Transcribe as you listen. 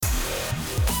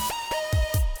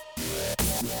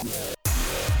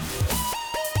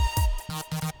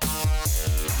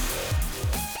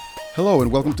Hello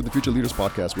and welcome to the Future Leaders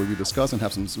Podcast, where we discuss and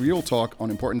have some real talk on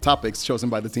important topics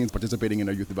chosen by the teens participating in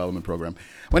our youth development program.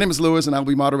 My name is Lewis and I'll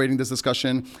be moderating this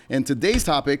discussion. And today's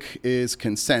topic is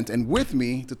consent. And with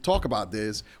me to talk about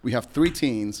this, we have three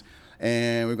teens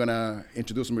and we're going to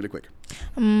introduce them really quick.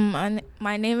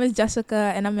 My name is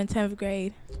Jessica and I'm in 10th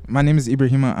grade. My name is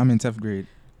Ibrahima. I'm in 10th grade.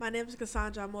 My name is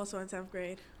Cassandra. I'm also in 10th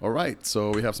grade. All right.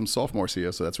 So we have some sophomores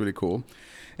here, so that's really cool.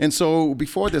 And so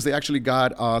before this, they actually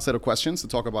got a set of questions to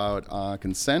talk about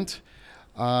consent.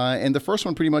 And the first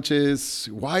one pretty much is,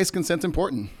 why is consent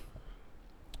important?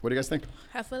 What do you guys think?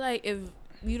 I feel like if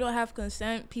you don't have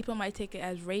consent, people might take it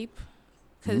as rape.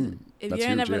 Because if you're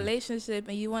in a relationship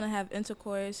and you want to have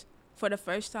intercourse for the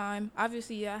first time,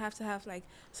 obviously you have to have like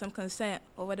some consent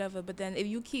or whatever. But then if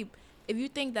you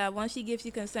think that once she gives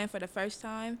you consent for the first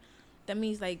time, that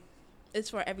means like it's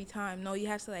for every time. No, you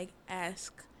have to like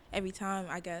ask every time,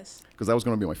 I guess. Because that was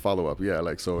going to be my follow-up. Yeah,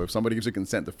 like, so if somebody gives you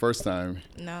consent the first time,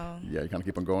 no. Yeah, you kind of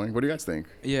keep on going. What do you guys think?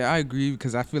 Yeah, I agree,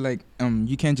 because I feel like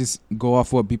you can't just go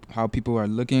off how people are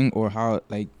looking or how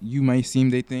like you might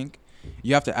seem they think.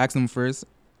 You have to ask them first,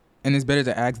 and it's better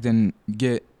to ask than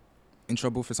get in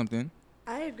trouble for something.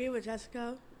 I agree with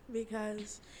Jessica,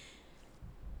 because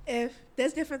if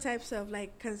there's different types of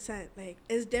like consent, like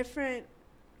it's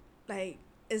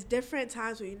different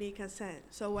times where you need consent.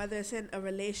 So whether it's in a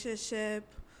relationship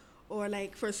or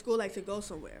like for school, like to go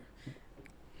somewhere.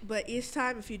 But each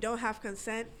time, if you don't have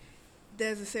consent,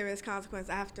 there's a serious consequence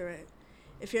after it.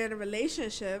 If you're in a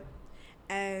relationship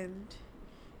and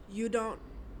the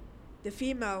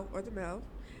female or the male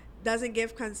doesn't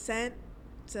give consent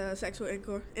to sexual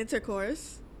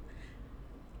intercourse,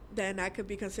 then that could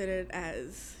be considered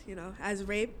as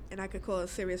rape, and that could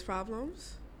cause serious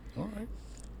problems. All right.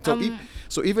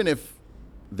 So even if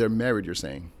they're married, you're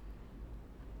saying?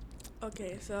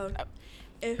 Okay, so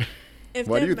if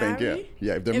what they're do you married, think?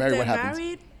 Yeah, if they're married, what happens?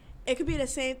 Married, it could be the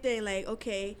same thing. Like,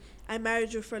 okay, I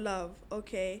married you for love,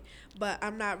 okay, but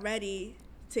I'm not ready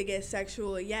to get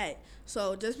sexual yet.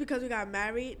 So just because we got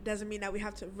married doesn't mean that we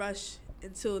have to rush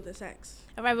into the sex.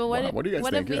 All right, but what do you guys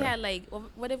think?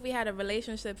 What if we had a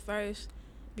relationship first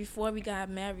before we got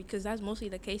married? Because that's mostly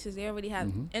the cases. They already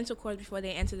have intercourse before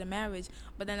they enter the marriage.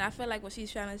 But then I feel like what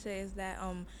she's trying to say is that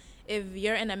if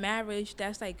you're in a marriage,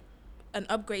 that's like an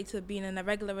upgrade to being in a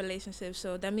regular relationship.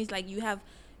 So that means like you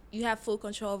have full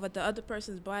control over the other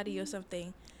person's body or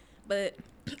something. But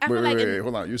I feel like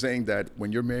hold on. You're saying that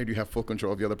when you're married, you have full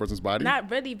control of the other person's body? Not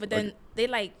really, but then they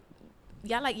like.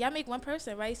 Y'all make one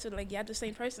person, right? So like y'all the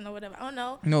same person or whatever. I don't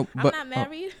know. No, I'm not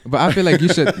married. But I feel like you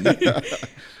should.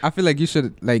 I feel like you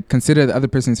should like consider the other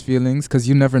person's feelings, because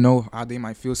you never know how they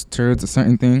might feel towards a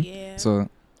certain thing. Yeah. So.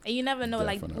 And you never know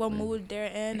Definitely. like what mood they're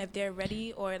in, if they're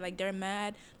ready or like they're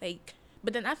mad. Like,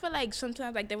 but then I feel like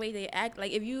sometimes like the way they act,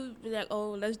 like if you be like,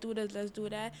 oh, let's do this, let's do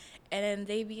that, and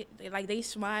then they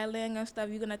smiling and stuff,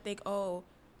 you're gonna think, oh,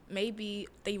 maybe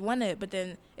they want it. But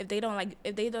then if they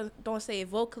don't say it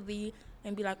vocally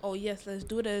and be like, oh yes, let's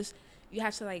do this, you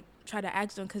have to like try to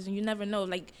ask them, because you never know.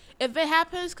 Like if it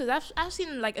happens, because I've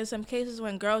seen like in some cases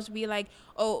when girls be like,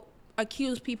 oh,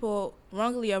 accuse people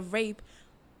wrongly of rape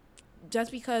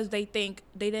just because they think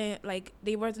they didn't like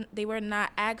they were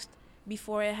not asked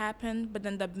before it happened, but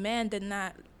then the man did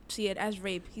not see it as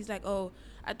rape. He's like, oh,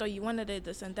 I thought you wanted it,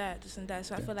 this and that.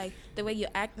 So I feel like the way you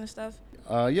act and stuff.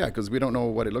 Yeah, because we don't know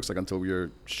what it looks like until we're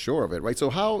sure of it, right?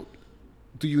 So how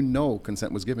do you know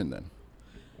consent was given then?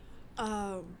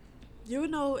 You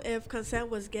know if consent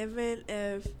was given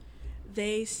if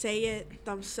they say it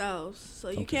themselves. So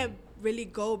you can't really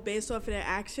go based off of their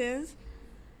actions,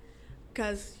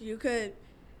 because you could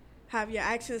have your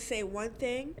actions say one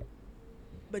thing,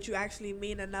 but you actually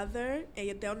mean another,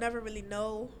 and they'll never really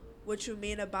know what you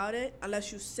mean about it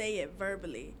unless you say it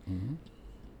verbally. Mm-hmm.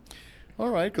 All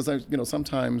right, because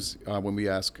sometimes when we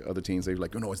ask other teens, they're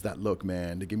like, it's that look,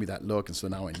 man. They give me that look, and so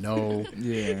now I know.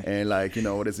 Yeah. And like,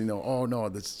 what is, oh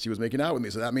no, she was making out with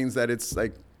me, so that means that it's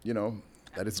like,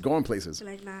 that it's going places.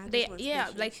 Like, nah,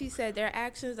 like she said, their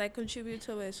actions like contribute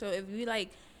to it. So if you like,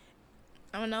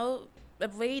 I don't know, the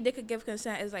way they could give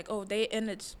consent is like, oh, they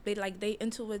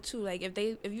into it too. Like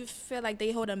if you feel like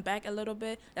they hold them back a little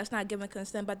bit, that's not giving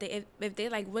consent. But if they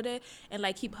like with it and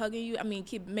like keep hugging you,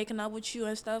 keep making out with you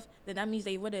and stuff, then that means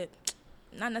they with it.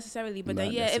 Not necessarily, but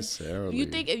then if you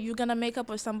think if you're gonna make up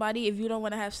with somebody, if you don't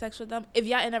want to have sex with them, if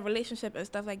y'all in a relationship and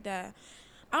stuff like that,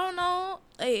 I don't know,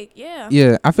 like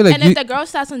yeah, I feel like. And if the girl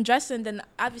starts undressing, then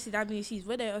obviously that means she's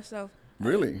with it or stuff.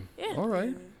 Really? Yeah. All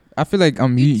right. I feel like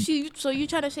so you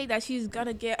trying to say that she's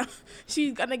gonna get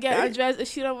undressed if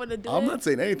she don't want to do it? I'm not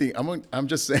saying anything. I'm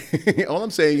just saying all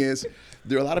I'm saying is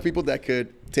there are a lot of people that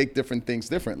could take different things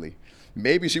differently.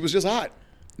 maybe she was just hot.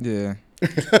 Yeah.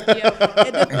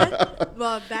 It depends.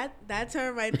 Well, that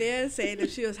term right there, saying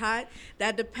if she was hot,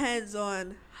 that depends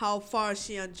on how far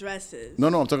she undresses. No,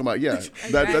 I'm talking about, yeah,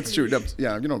 that's true. That's,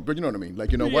 yeah, but you know what I mean?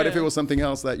 Like, what if it Yeah. was something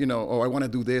else that, I want to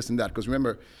do this and that? Because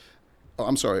remember,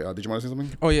 I'm sorry, did you want to say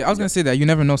something? Oh yeah, I was gonna say that you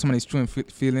never know somebody's true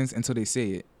feelings until they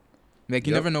say it. Like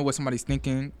you Yep. never know what somebody's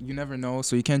thinking. You never know,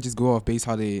 so you can't just go off base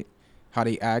how they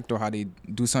act or how they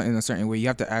do something in a certain way. You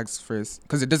have to ask first,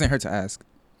 because it doesn't hurt to ask.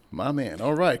 My man.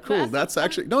 All right, cool. That's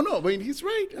actually, no, I mean, he's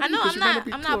right. I know. 'cause you might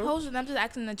be I'm not close. posing. I'm just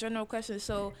asking a general question.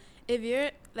 So, if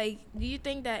you're like, do you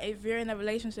think that if you're in a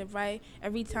relationship, right,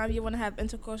 every time you want to have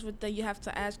intercourse with them, you have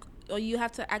to ask, or you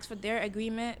have to ask for their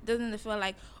agreement? Doesn't it feel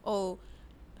like, oh,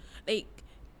 like,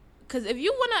 because if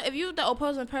you're the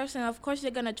opposing person, of course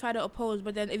you're gonna try to oppose.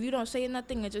 But then if you don't say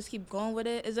nothing and just keep going with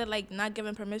it, is it like not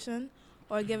giving permission,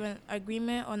 or giving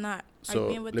agreement, or not So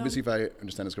agreeing with let me them? see if I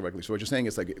understand this correctly. So what you're saying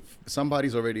is like if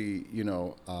somebody's already,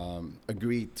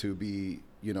 agreed to be,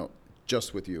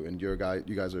 just with you, and you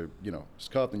guys are,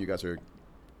 scuffed, and you guys are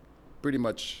pretty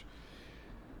much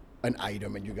an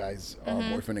item, and you guys are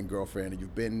boyfriend and girlfriend, and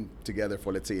you've been together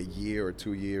for, let's say, a year or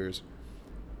 2 years.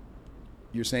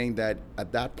 You're saying that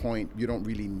at that point you don't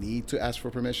really need to ask for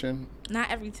permission. Not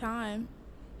every time.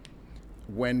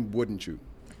 When wouldn't you?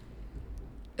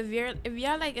 If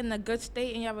you're like in a good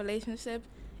state in your relationship,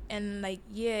 and like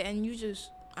and you just,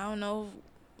 I don't know,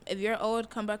 if you're old,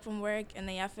 come back from work, and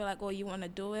then y'all feel like, oh, you want to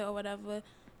do it or whatever,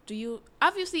 do you,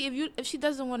 obviously if she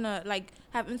doesn't want to like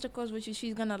have intercourse with you,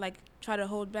 she's gonna like try to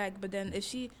hold back. But then if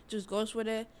she just goes with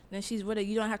it, then she's with it.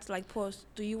 You don't have to like pause,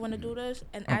 do you want to do this,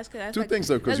 and ask her. That's Two like, things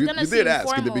though, because that's you gonna did seem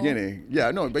ask in the formal. beginning.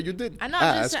 Yeah, no, but you did I know.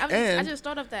 ask, I just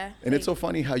thought of that. and it's so Like,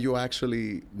 funny how you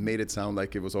actually made it sound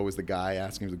like it was always the guy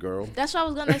asking the girl. that's what I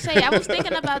was gonna say. I was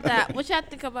thinking about that. What y'all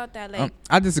think about that? Like,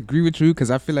 I disagree with you, because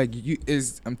I feel like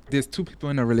there's two people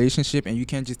in a relationship, and you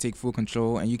can't just take full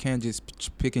control, and you can't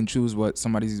just pick and choose what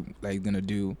somebody's like gonna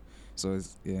do. So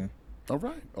it's All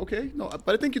right, okay, no,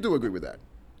 but I think you do agree with that.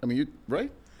 I mean, you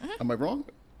right? Am I wrong?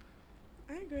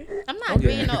 I agree. I'm not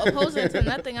agreeing or opposing to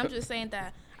nothing. I'm just saying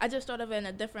that I just thought of it in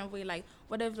a different way. Like,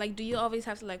 what if, like, do you always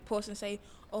have to like pause and say,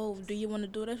 oh, do you want to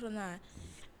do this or not?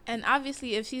 And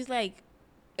obviously, if she's like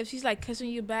kissing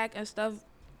you back and stuff,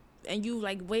 and you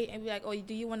like wait and be like, oh,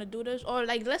 do you want to do this? Or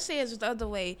like, let's say it's the other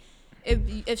way.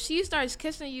 If she starts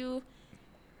kissing you,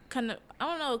 can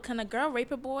a girl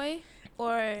rape a boy?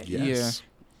 Or Yes.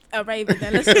 a rape?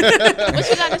 Then what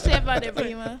you got to say about it,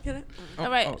 Prima? Can I?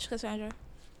 All right, Cassandra.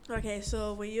 Okay,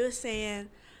 so when you were saying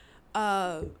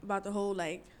about the whole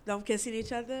like them kissing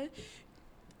each other,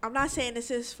 I'm not saying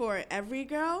this is for every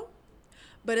girl,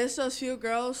 but it's those few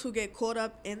girls who get caught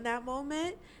up in that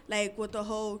moment, like with the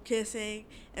whole kissing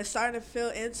and starting to feel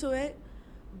into it,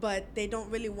 but they don't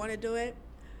really want to do it.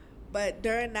 But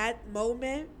during that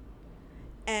moment,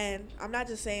 and I'm not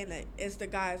just saying that it's the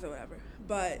guys or whatever,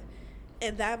 but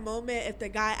in that moment, if the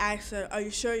guy asks her, are you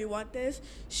sure you want this?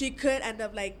 She could end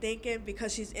up like thinking,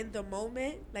 because she's in the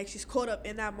moment, like she's caught up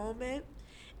in that moment,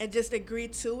 and just agree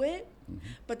to it,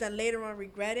 but then later on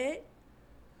regret it.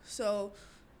 So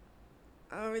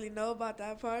I don't really know about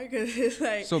that part, because it's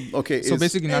like, so Okay, So is-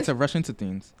 basically, not to rush into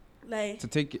things. like, To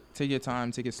take your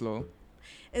time, take it slow.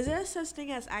 is there such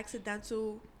thing as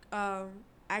accidental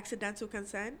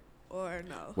consent? Or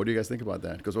no? What do you guys think about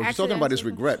that? Because what we're talking about is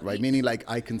Accidental regret, right? Meaning like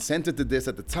I consented to this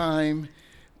at the time,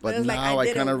 but it's like, now I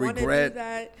didn't kind of wanna do regret.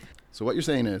 that. So what you're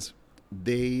saying is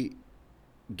they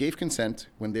gave consent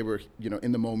when they were,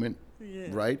 in the moment, Yeah.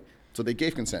 right? So they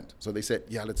gave consent. So they said,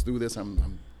 "Yeah, let's do this.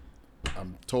 I'm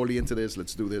totally into this.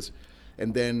 Let's do this."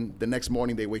 And then the next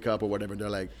morning they wake up or whatever, and they're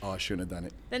like, "Oh, I shouldn't have done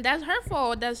it." Then that's her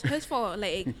fault. That's his fault.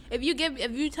 Like, if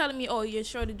you telling me, oh, you're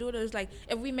sure to do this, like,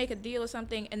 if we make a deal or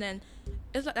something, and then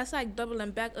that's like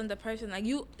doubling back on the person. Like,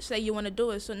 you say you want to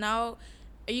do it, so now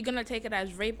are you gonna take it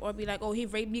as rape, or be like, oh, he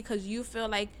raped me because you feel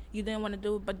like you didn't want to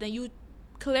do it, but then you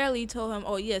clearly told him,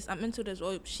 oh yes, I'm into this,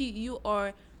 or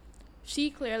she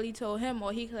clearly told him,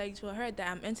 or he clearly told her that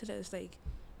I'm into this. Like,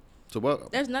 So what?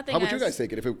 there's nothing. How would you as- guys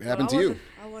take it if it Well, happened to you?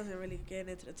 I wasn't really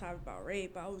getting into the topic about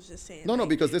rape. I was just saying. No, like,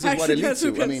 because this is what it leads to.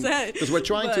 accidental I mean, consent. because we're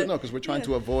trying to But,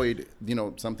 to avoid,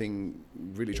 something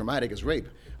really traumatic as rape.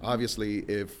 Obviously,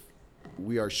 if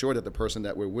we are sure that the person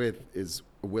that we're with is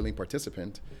a willing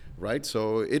participant, right?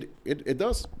 So it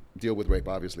does deal with rape,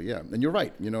 obviously, yeah. And you're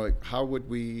right. How would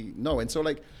we know? And so,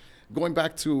 like, going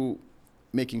back to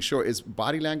making sure, is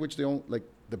body language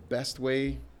the best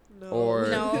way Or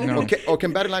No. or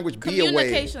can body language be a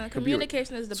way?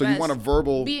 Communication is the so best. you want a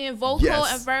verbal? Being vocal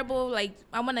yes. and verbal, like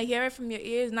I want to hear it from your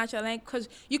ears, not your language. Cause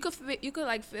you could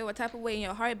like feel a type of way in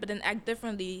your heart, but then act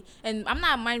differently. And I'm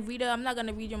not a mind reader. I'm not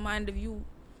gonna read your mind if you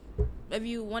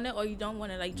want it or you don't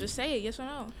want it. Like just say it, yes or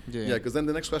no. Yeah, because then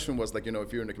the next question was like,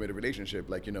 if you're in a committed relationship,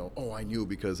 like, oh, I knew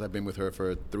because I've been with her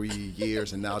for 3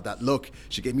 years and now that look,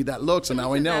 she gave me that look, so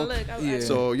now I know.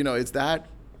 So, is that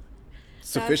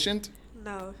sufficient?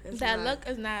 No, it's that not. look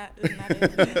is not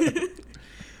it.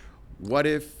 What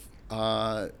if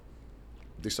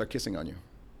they start kissing on you?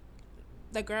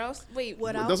 The girls? Wait,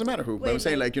 It doesn't matter who, but I'm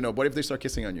saying like, what if they start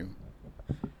kissing on you?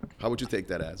 How would you take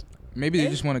that as? Maybe they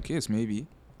just want to kiss, maybe.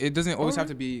 It doesn't always have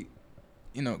to be,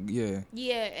 yeah.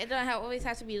 Yeah, it don't always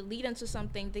have to be leading to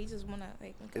something. They just want to,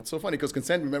 like... It's so funny because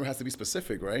consent, remember, has to be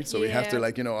specific, right? So we have to,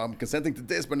 like, I'm consenting to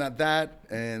this, but not that,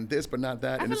 and this, but not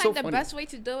that. I and feel it's like so the funny. best way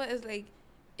to do it is, like,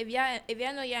 if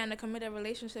y'all know y'all in a committed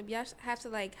relationship, y'all have to,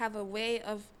 like, have a way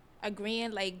of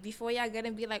agreeing, like, before y'all get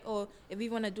and be like, oh, if we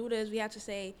want to do this, we have to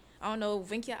say... I don't know,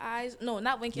 wink your eyes. No,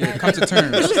 not wink your eyes. Come to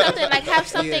terms. Do something, like have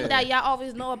something that y'all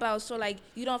always know about. So, like,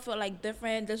 you don't feel, like,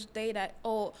 different this day that,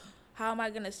 oh, how am I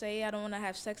going to say I don't want to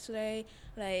have sex today?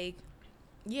 Like,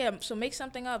 yeah, so make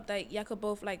something up that y'all could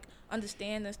both, like,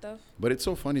 understand and stuff. But it's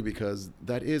so funny because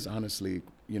that is honestly,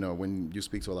 when you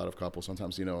speak to a lot of couples,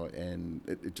 sometimes, and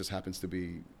it just happens to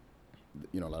be,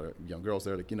 a lot of young girls,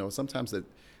 they're like, sometimes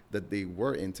that they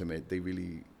were intimate, they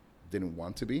really didn't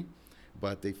want to be.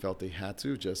 But they felt they had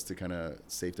to just to kind of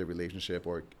save their relationship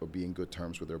or be in good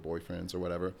terms with their boyfriends or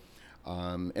whatever.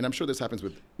 And I'm sure this happens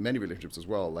with many relationships as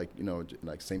well, like,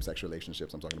 like same-sex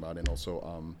relationships I'm talking about, and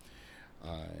also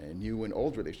new and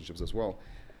old relationships as well.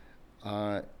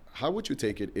 How would you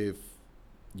take it if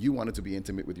you wanted to be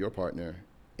intimate with your partner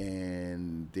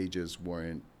and they just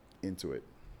weren't into it?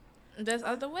 There's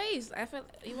other ways. I feel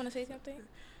you want to say something?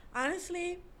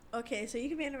 Honestly, okay, so you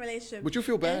can be in a relationship. Would you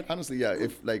feel bad? Honestly, yeah.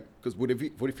 If like, because would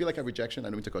it feel like a rejection? I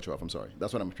don't mean to cut you off. I'm sorry.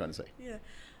 That's what I'm trying to say. Yeah,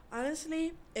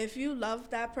 honestly, if you love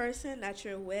that person that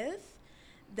you're with,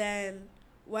 then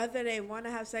whether they want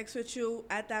to have sex with you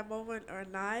at that moment or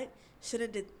not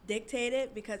shouldn't dictate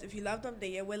it. Because if you love them,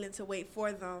 then you're willing to wait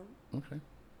for them. Okay.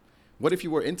 What if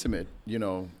you were intimate,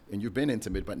 and you've been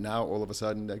intimate, but now all of a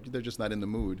sudden they're just not in the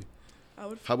mood?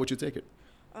 How would you take it?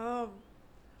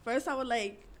 First,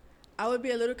 I would be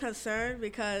a little concerned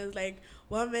because, like,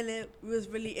 1 minute we was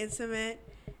really intimate,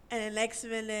 and the next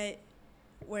minute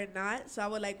we're not. So I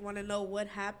would, like, want to know what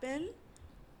happened.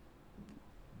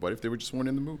 What if they were just weren't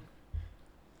in the mood?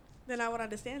 Then I would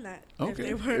understand that. Okay. If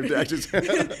they weren't.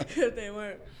 If they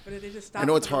weren't. But if they just stopped. I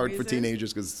know it's for no hard for reason.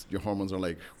 teenagers because your hormones are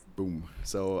like, boom.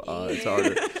 So it's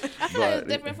harder. I feel like it's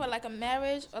different for, like, a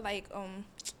marriage or, like,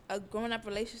 a grown-up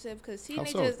relationship because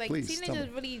teenagers, Please,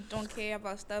 really don't care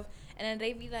about stuff. And then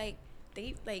they be like,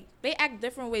 they act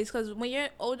different ways because when you're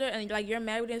older and, like, you're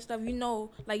married and stuff,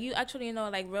 like, you actually know,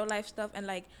 like, real life stuff and,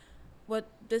 like, what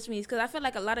this means. Because I feel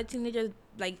like a lot of teenagers,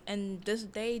 like, in this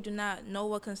day do not know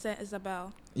what consent is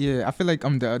about. Yeah, I feel like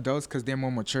the adults, because they're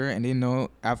more mature and they know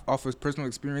off of personal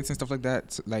experience and stuff like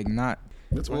that, like, not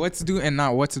what to do and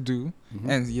not what to do. Mm-hmm.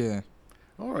 And, yeah.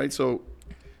 All right, so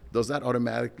does that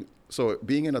automatically... So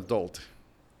being an adult,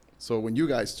 so when you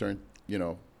guys turn,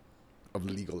 of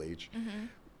legal age, mm-hmm.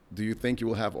 do you think you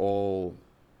will have all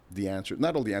the answers?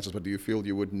 Not all the answers, but do you feel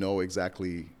you would know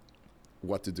exactly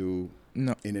what to do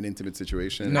in an intimate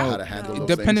situation? No. How to handle those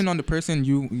Depending things? on the person,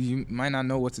 you might not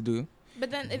know what to do. But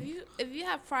then if you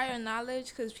have prior knowledge,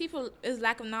 because people is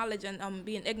lack of knowledge and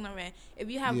being ignorant.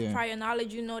 If you have prior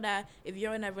knowledge, you know that if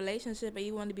you're in a relationship and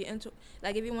you want to be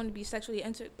if you want to be sexually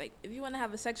if you want to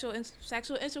have a sexual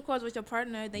intercourse with your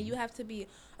partner, then you have to be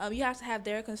you have to have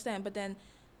their consent. But then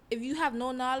if you have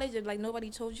no knowledge, if, like, nobody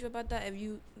told you about that, if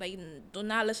you, like, do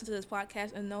not listen to this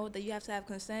podcast and know that you have to have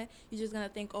consent, you're just gonna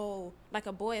think, oh, like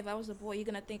a boy. If I was a boy, you're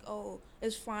gonna think, oh,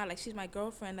 it's fine. Like, she's my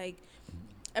girlfriend. Like,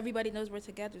 everybody knows we're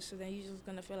together, so then you're just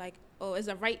gonna feel like, oh, it's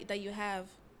a right that you have.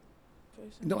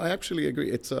 No, I actually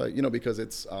agree. It's because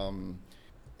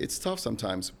it's tough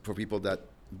sometimes for people that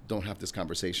don't have this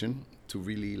conversation to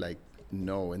really, like,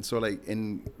 know. And so, like,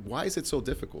 and why is it so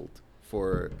difficult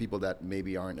for people that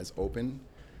maybe aren't as open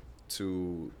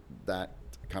to that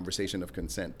conversation of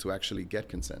consent to actually get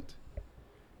consent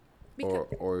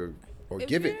or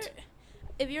give it?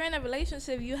 If you're in a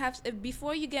relationship,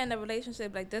 before you get in a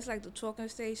relationship, like, that's like the talking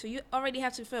stage. So you already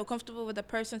have to feel comfortable with the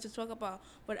person to talk about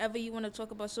whatever you want to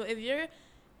talk about. So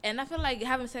and I feel like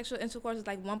having sexual intercourse is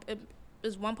like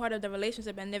one part of the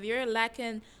relationship. And if you're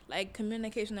lacking, like,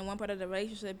 communication in one part of the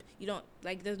relationship, you don't,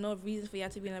 like, there's no reason for you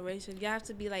to be in a relationship. You have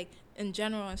to be, like, in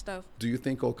general and stuff. Do you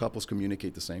think all couples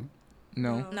communicate the same?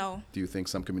 No. No. Do you think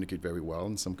some communicate very well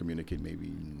and some communicate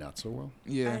maybe not so well?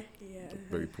 Yeah.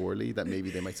 Very poorly, that maybe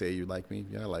they might say, you like me?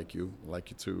 Yeah, I like you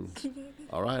too.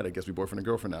 All right, I guess we're boyfriend and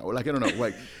girlfriend now. Or like, I don't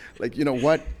know, like you know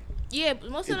what? Yeah, but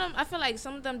most of them, I feel like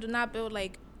some of them do not build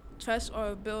like trust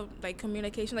or build like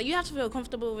communication. Like you have to feel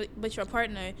comfortable with your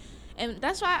partner, and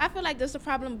that's why I feel like there's a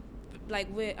problem.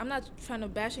 Like with, I'm not trying to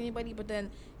bash anybody, but then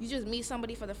you just meet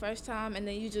somebody for the first time, and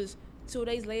then you just 2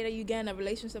 days later you get in a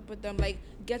relationship with them. Like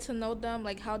get to know them,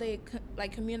 like how they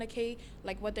like communicate,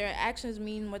 like what their actions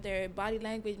mean, what their body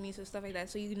language means, and stuff like that.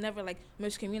 So you never like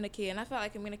miscommunicate, and I feel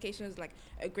like communication is like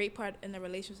a great part in a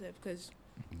relationship because,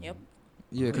 yep.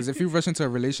 Yeah, because if you rush into a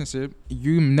relationship,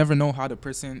 you never know how the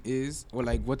person is or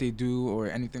like what they do or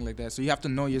anything like that. So you have to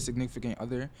know your significant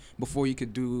other before you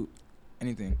could do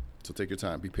anything. So take your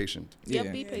time, be patient. Yep,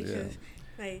 Yeah. be patient.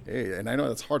 Like, Hey, and I know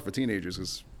that's hard for teenagers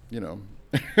because, you know,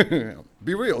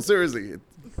 be real, seriously.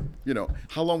 You know,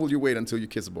 how long will you wait until you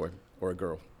kiss a boy or a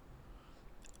girl?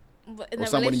 But in Or a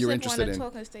somebody you're relationship, interested on the in?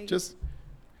 talking stage. Just,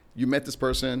 you met this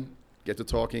person, get to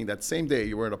talking, that same day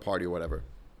you were at a party or whatever.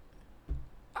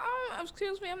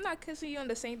 Excuse me, I'm not kissing you on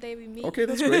the same day we meet. Okay,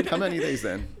 that's great. How many days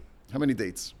then? How many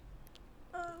dates?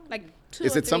 Like 2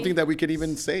 Is or it something 3. that we could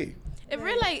even say? If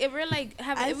we're like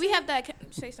have, if we have that,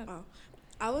 say something. oh,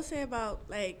 I would say about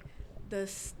like the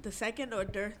second or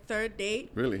third date.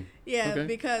 Really? Yeah, Okay.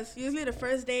 because usually the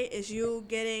first date is you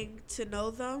getting to know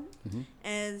them Mhm.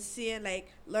 and seeing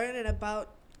like learning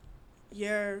about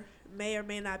your may or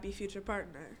may not be future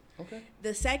partner. Okay.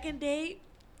 The second date,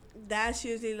 that's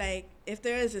usually like if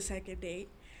there is a second date.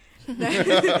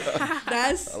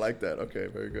 That's I like that. Okay,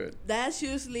 very good. that's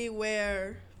usually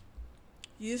where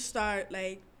you start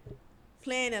like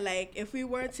planning like if we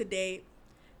were to date,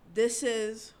 this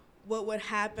is what would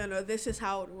happen or this is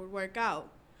how it would work out.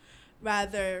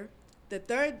 Rather the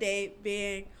third date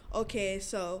being okay,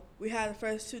 so we had the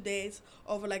first 2 dates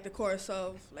over like the course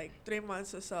of like 3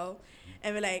 months or so,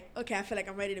 and we're like, okay, I feel like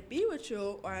I'm ready to be with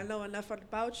you or I know enough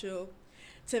about you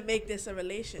to make this a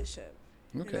relationship.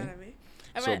 Okay. You know what I mean?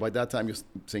 All So right. by that time, you're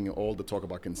saying all the talk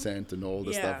about consent and all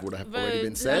the Yeah. stuff would have But already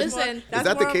been said. listen, Is that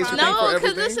the more case around- you think for No, because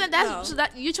everything? listen, that's No. so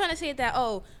that you're trying to say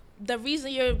that the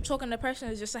reason you're talking to a person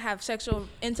is just to have sexual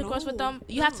intercourse with them.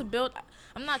 You have to build.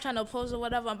 I'm not trying to oppose or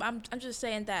whatever. I'm just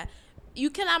saying that you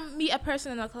cannot meet a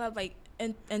person in a club like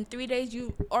in 3 days.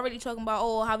 You already talking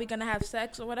about how we gonna have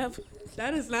sex or whatever.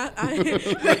 That is not. I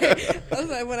was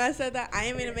like, when I said that, I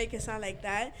didn't mean to make it sound like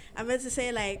that. I meant to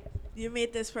say like you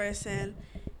meet this person,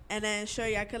 and then sure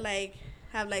y'all could like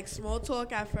have like small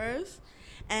talk at first,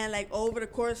 and like over the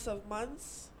course of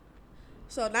months.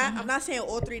 So not I'm not saying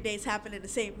all 3 dates happen in the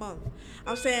same month.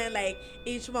 I'm saying like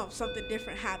each month something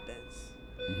different happens.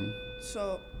 Mhm.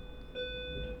 So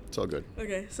It's all good.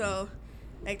 okay, so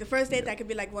like the first date that could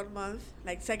be like 1 month,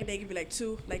 like second date could be like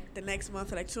 2, like the next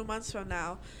month or like 2 months from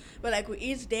now. But like with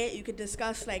each date, you could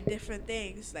discuss like different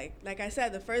things. Like I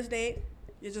said, the first date,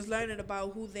 you're just learning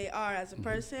about who they are as a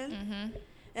person. Mm-hmm.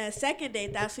 And second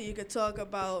date, that's when you could talk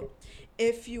about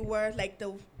if you were like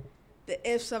the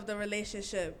ifs of the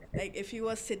relationship. Like if you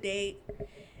was to date,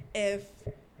 if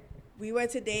we were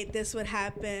to date, this would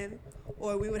happen,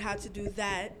 or we would have to do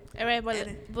that. All right,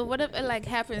 And- but what if it like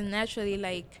happens naturally?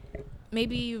 Like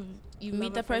maybe you Love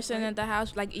meet the at first person sight? in the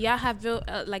house. Like y'all have built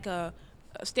like a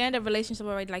standard relationship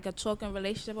already, like a talking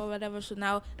relationship or whatever. So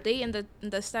now they in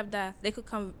the step that they could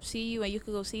come see you and you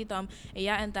could go see them, and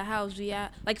y'all in the house. Yeah,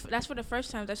 like that's for the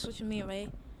first time. That's what you mean, right?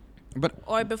 But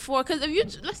Or before, because if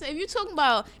you're talking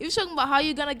about how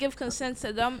you're gonna give consent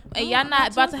to them and No, y'all I'm not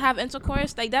not about to talking- have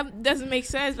intercourse, like that doesn't make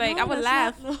sense. Like No, I would that's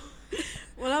laugh. not- no.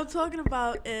 What I'm talking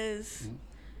about is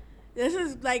this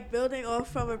is like building off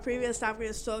from a previous topic we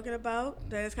was talking about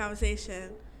during this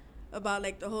conversation about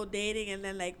like the whole dating and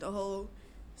then like the whole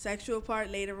sexual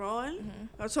part later on.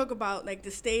 I'll talk about like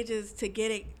the stages to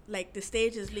getting like the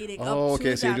stages leading up to Oh,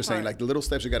 okay. So you're that just saying part. like the little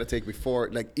steps you got to take before,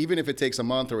 like even if it takes a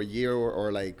month or a year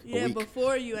or like yeah, a week,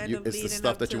 before you end up it's leading the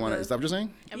stuff up that to you want to. the- Is that what you're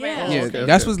saying? Yeah. yeah, okay,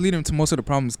 that's okay. what's leading to most of the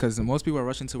problems because most people are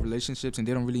rushing to relationships and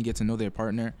they don't really get to know their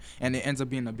partner, and it ends up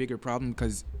being a bigger problem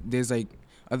because there's like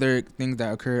other things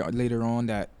that occur later on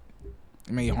that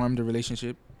may harm the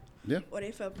relationship. Yeah. or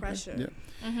they feel pressure.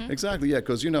 Yeah. Mm-hmm. Exactly. Yeah.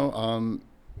 Because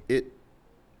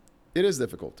it is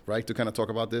difficult, right, to kind of talk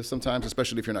about this sometimes,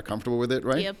 especially if you're not comfortable with it,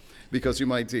 right? Yep. Because you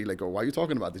might say, like, oh, why are you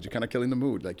talking about this? You're kind of killing the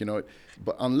mood. Like,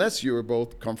 but unless you're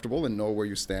both comfortable and know where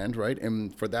you stand, right?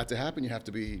 And for that to happen, you have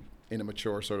to be in a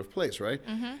mature sort of place, right?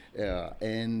 Mm-hmm.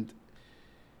 And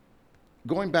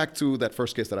going back to that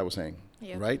first kiss that I was saying,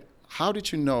 Yeah. right? How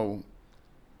did you know,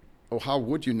 or how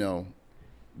would you know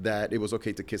that it was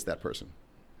okay to kiss that person?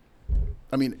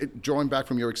 I mean, drawing back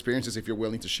from your experiences, if you're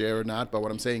willing to share or not. But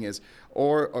what I'm saying is,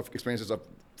 or of experiences of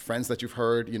friends that you've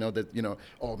heard,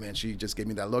 oh man, she just gave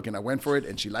me that look and I went for it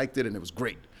and she liked it and it was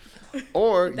great.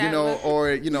 Or,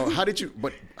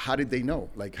 how did they know?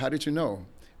 Like, how did you know?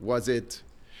 Was it,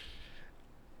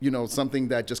 something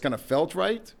that just kind of felt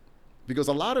right? Because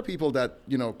a lot of people that,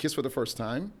 kiss for the first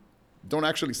time don't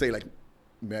actually say like,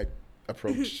 may I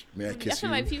approach? May I kiss you?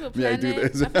 I feel like people May I plan do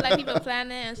it. this? I feel like people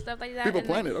plan it and stuff like that. People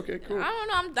plan it. Okay, cool. I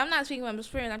don't know. I'm not speaking from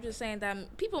experience. I'm just saying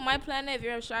that people might plan it. If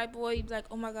you're a shy boy, you'd be like,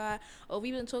 oh my God, or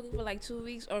we've been talking for like 2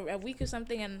 weeks or a week or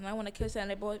something, and I want to kiss her,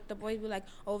 and the boys be like,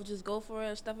 oh, just go for it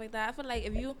or stuff like that. I feel like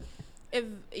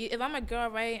if I'm a girl,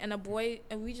 right, and a boy,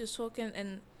 and we just talking,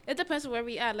 and it depends on where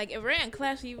we at. Like if we're in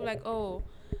class, you be like, oh,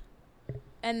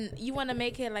 and you want to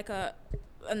make it like a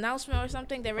announcement or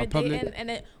something that we're dating, and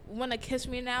then want to kiss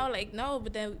me now, like no,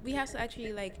 but then we have to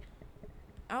actually like,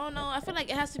 I don't know, I feel like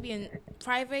it has to be in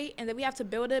private, and then we have to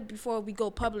build it before we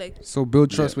go public. So build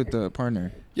trust with the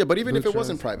partner. Yeah, but even Build if it trust.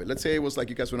 wasn't private, let's say it was like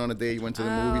you guys went on a date, you went to the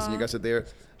movies and you guys are there,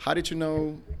 how did you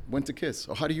know when to kiss?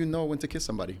 Or how do you know when to kiss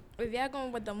somebody? If y'all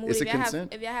going with the mood, Is it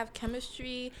consent? if y'all have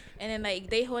chemistry, and then like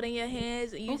they holding your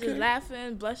hands and you just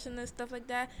laughing, blushing and stuff like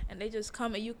that, and they just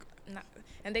come and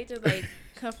and they just like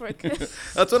come for a kiss.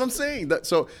 That's what I'm saying.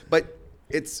 But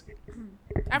it's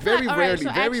very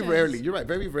rarely, you're right,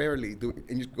 very rarely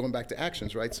and you're going back to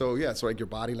actions, right? So yeah, so like your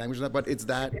body language and that, but it's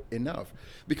that enough.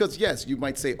 Because yes, you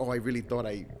might say, oh, I really thought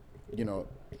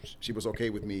she was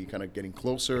okay with me kind of getting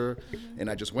closer, and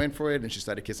I just went for it and she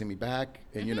started kissing me back,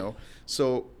 and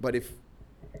so, but if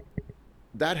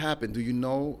that happened, do you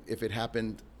know if it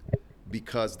happened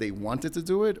because they wanted to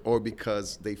do it or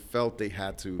because they felt they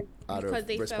had to out of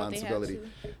responsibility?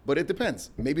 But it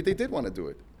depends. Maybe they did want to do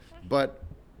it, but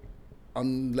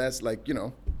unless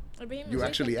you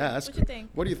actually ask.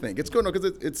 What do you think? It's good because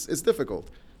it's difficult.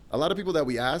 A lot of people that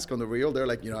we ask on the real, they're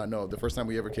like, no, the first time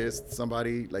we ever kissed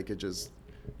somebody, like it just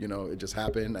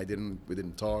happened. We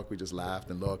didn't talk. We just laughed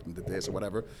and looked and did this or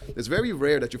whatever. It's very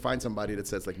rare that you find somebody that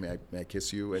says like, may I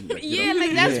kiss you? And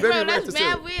that's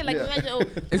mad weird. Like, imagine,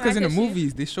 it's because in the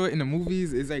movies, they show it in the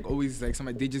movies. It's like always like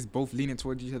somebody, they just both leaning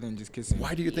towards each other and just kissing.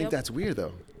 Why do you think that's weird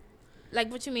though? Like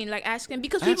what you mean, like asking?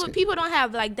 Because people don't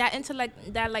have like that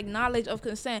intellect, that like knowledge of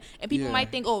consent, and people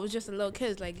might think, oh, it was just a little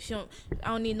kiss. Like I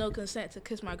don't need no consent to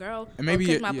kiss my girl, and maybe or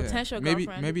kiss my potential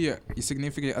girlfriend. Maybe your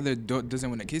significant other doesn't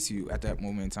want to kiss you at that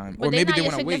moment in time, but or maybe they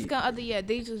want to wait. Significant other,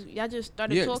 y'all just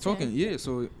started talking. Yeah,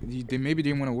 so maybe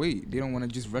they want to wait. They don't want to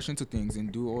just rush into things and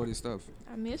do all this stuff.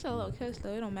 I mean, it's a little kiss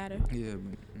though. It don't matter. Yeah.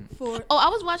 I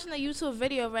was watching a YouTube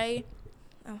video, right?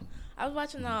 I was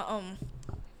watching a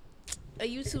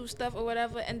YouTube stuff or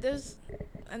whatever, and there's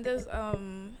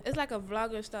it's like a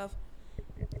vlogger stuff,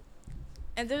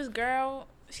 and this girl,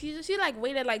 she like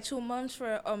waited like 2 months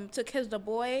for to kiss the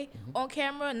boy on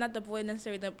camera, not the boy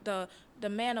necessarily, the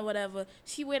man or whatever.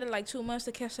 She waited like 2 months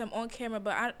to kiss him on camera,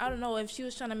 but I don't know if she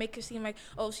was trying to make it seem like,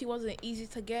 oh, she wasn't easy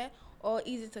to get or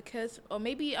easy to kiss, or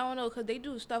maybe I don't know, because they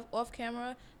do stuff off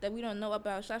camera that we don't know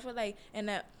about. So I feel like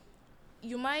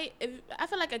I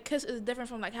feel like a kiss is different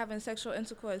from like having sexual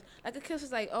intercourse. Like a kiss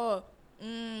is like,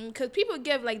 because people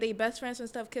give like their best friends and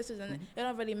stuff kisses, and it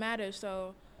don't really matter.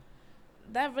 So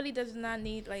that really does not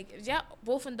need, like, if y'all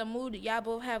both in the mood, y'all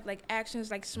both have like actions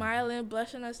like smiling,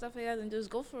 blushing and stuff like that, and just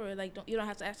go for it. Like you don't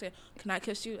have to ask her, can I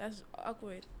kiss you? That's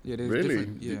awkward. Yeah, really?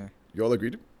 Yeah. You all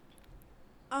agreed?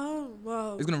 Oh,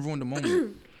 well. It's gonna ruin the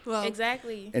moment. Well,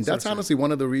 exactly. And that's honestly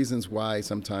one of the reasons why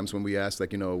sometimes when we ask,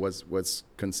 like, was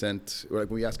consent, or like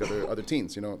when we ask other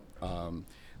teens,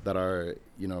 that are,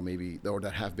 maybe, or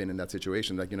that have been in that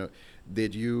situation, like,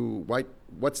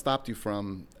 what stopped you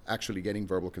from actually getting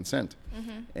verbal consent?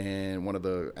 And one of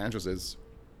the answers is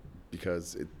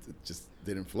because it just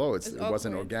didn't flow. It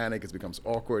wasn't organic. It becomes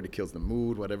awkward. It kills the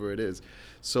mood, whatever it is.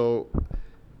 So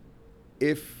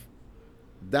if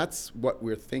that's what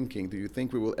we're thinking, do you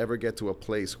think we will ever get to a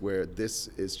place where this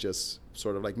is just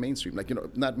sort of like mainstream, like,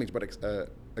 not mainstream, but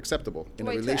acceptable in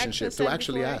a relationship, to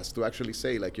actually ask, to actually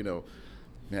say, like,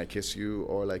 may I kiss you,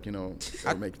 or like,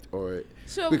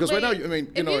 because right now,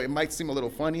 it might seem a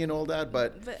little funny and all that,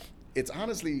 but it's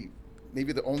honestly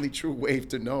maybe the only true way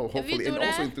to know, hopefully, and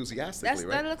also enthusiastically,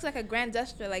 right? That looks like a grand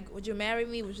gesture. Like, would you marry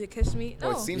me? Would you kiss me? No.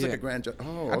 Oh, it seems like a grand gesture.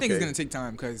 Oh, okay. I think it's going to take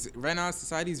time, because right now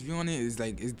society's view on it is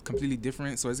completely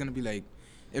different. So it's going to be like,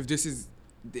 if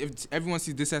everyone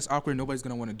sees this as awkward, nobody's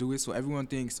going to want to do it. So everyone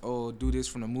thinks, oh, do this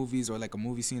from the movies or like a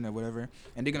movie scene or whatever.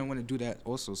 And they're going to want to do that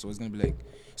also. So it's going to be like,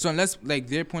 so unless like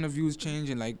their point of views change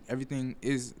and like everything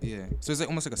is, So it's like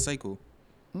almost like a cycle.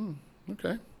 Okay.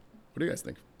 What do you guys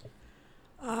think?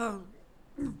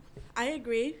 I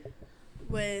agree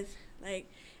with, like,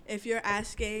 if you're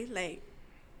asking, like,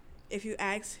 if you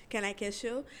ask, can I kiss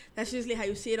you? That's usually how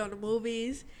you see it on the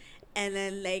movies. And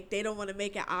then, like, they don't want to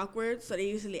make it awkward, so they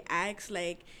usually ask,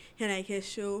 like, can I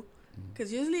kiss you?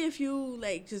 Because usually if you,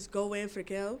 like, just go in for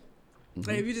kill,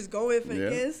 or if you just go in for the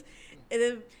kiss, and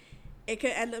then it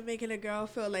could end up making a girl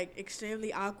feel, like,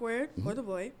 extremely awkward, or the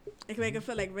boy. It can make her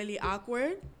feel, like, really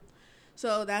awkward.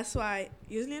 So that's why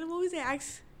usually in the movies they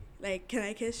ask, like, can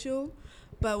I kiss you?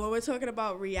 But when we're talking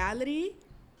about reality,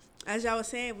 as y'all was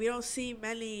saying, we don't see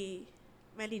many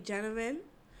gentlemen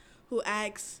who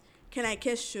ask, can I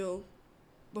kiss you,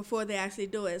 before they actually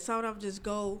do it. Some of them just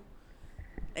go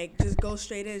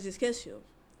straight in and just kiss you.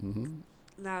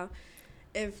 Now,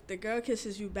 if the girl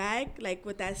kisses you back, like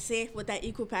with that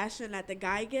equal passion that the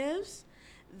guy gives,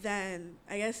 then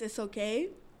I guess it's okay.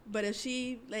 But if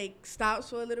she, like, stops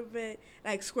for a little bit,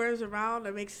 like, squirms around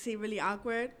or makes it seem really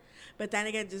awkward, but then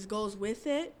again just goes with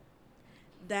it,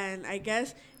 then I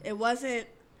guess it wasn't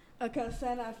a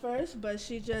consent at first, but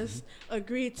she just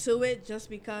agreed to it just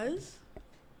because.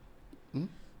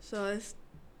 So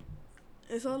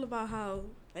it's all about how,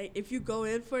 like, if you go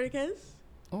in for the kiss,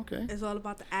 it's all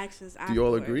about the actions afterwards. Do you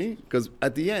all agree? Because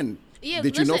at the end,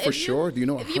 did you know for sure? Do you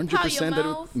know 100%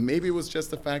 that maybe it was just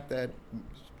the fact that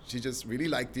she just really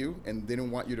liked you and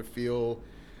didn't want you to feel,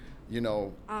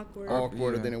 awkward,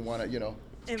 or didn't want to,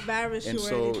 embarrass you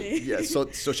or anything. Yeah,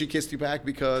 so she kissed you back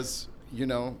because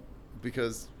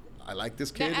I like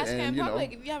this kid, ask her and in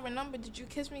public, if you have a number, did you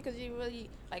kiss me because you really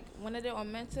like wanted it or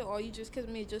meant it, or you just kissed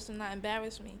me just to not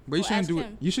embarrass me? But you shouldn't do it.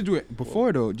 You should do it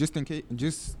before though, just in case,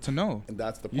 just to know. And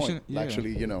that's the point.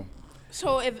 Actually,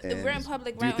 So if we're in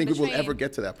public, do you think we will ever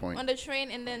get to that point? On the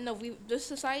train, and then the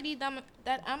society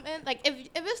that I'm in, like if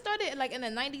it started like in the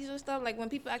 90s or stuff, like when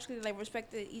people actually like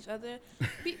respected each other,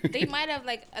 they might have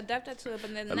like adapted to it.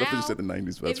 But then I love that you said the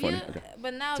 90s, but that's funny. Okay.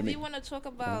 But now, if you want to talk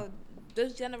about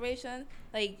this generation,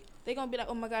 like they're gonna be like,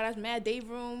 oh my God, that's mad day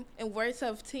room. In words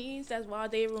of teens, that's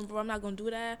wild day room, bro. I'm not gonna do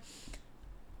that.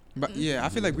 But yeah, I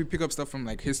feel like we pick up stuff from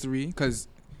like history, cause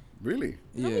really,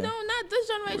 no, we don't. Not this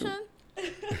generation.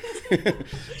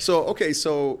 So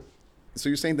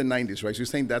you're saying the 90s, right? So you're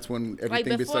saying that's when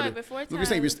everything before you're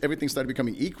saying everything started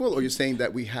becoming equal, or you're saying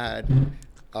that we had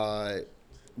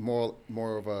more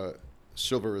of a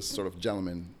chivalrous sort of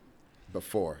gentleman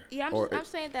before? Yeah, I'm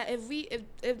saying that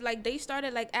if like they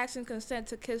started like asking consent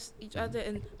to kiss each other,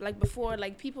 and like before,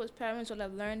 like people's parents would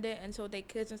have learned it until they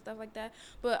kids and stuff like that.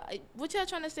 But what y'all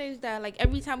trying to say is that like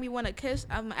every time we want to kiss,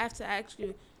 I'm gonna have to ask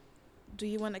you, do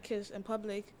you want to kiss in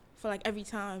public? For like every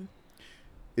time.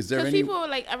 Is there any? Because people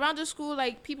like around the school,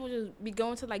 like people just be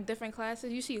going to like different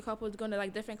classes. You see a couple going to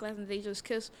like different classes and they just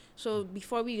kiss. So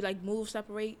before we like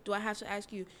separate, do I have to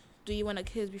ask you, do you want to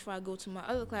kiss before I go to my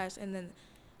other class? And then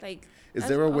like, is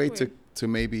there a way to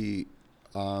maybe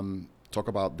talk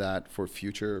about that for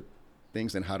future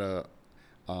things and how to,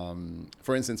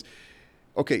 for instance,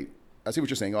 okay, I see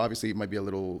what you're saying. Obviously, it might be a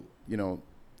little,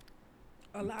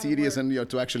 tedious and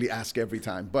to actually ask every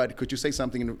time, but could you say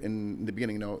something in the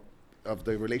beginning of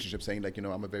the relationship, saying like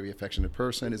I'm a very affectionate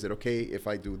person, is it okay if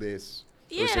I do this,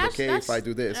 or is it okay if I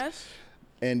do this,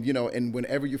 and and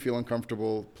whenever you feel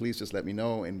uncomfortable, please just let me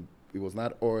know. And it was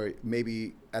not, or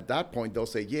maybe at that point they'll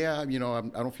say, I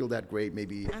don't feel that great,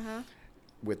 maybe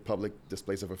with public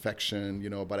displays of affection,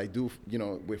 but I do,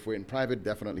 if we're in private,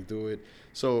 definitely do it.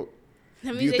 So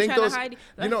that do you think those, I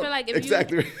feel like if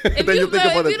exactly. If then you think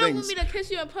about if you don't things. want me to kiss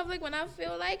you in public when I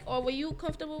feel like, or were you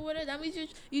comfortable with it, that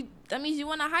means you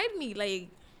want to hide me, like.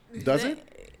 Does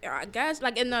it? I guess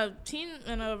like in a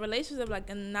relationship,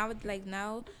 like now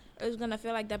it's gonna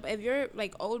feel like that. But if you're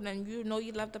like old and you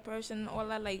love the person, all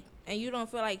that, like, and you don't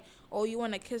feel like, oh, you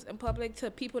want to kiss in public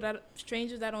to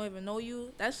strangers that don't even know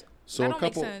you, that don't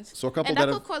make sense. So a couple and that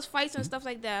could cause fights and stuff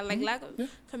like that. Like lack of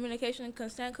communication and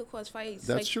consent could cause fights.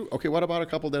 That's true. Okay, what about a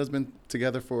couple that has been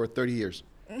together for 30 years?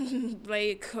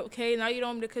 Like, okay, now you don't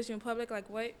want me to kiss you in public, like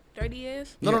what, 30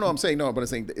 years? No, I'm saying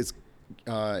it's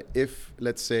if,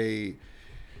 let's say,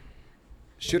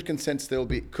 should consent still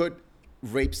be, could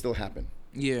rape still happen?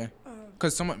 Yeah.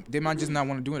 Because they might just not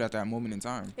want to do it at that moment in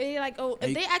time. They like, oh,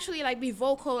 if they actually like be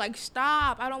vocal, like,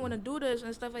 stop, I don't want to do this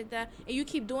and stuff like that, and you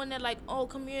keep doing it, like, oh,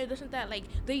 come here, this and that, like,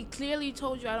 they clearly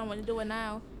told you I don't want to do it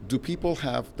now. Do people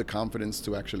have the confidence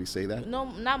to actually say that? No,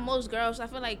 not most girls. I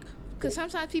feel like, because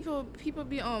sometimes people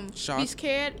be be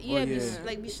scared,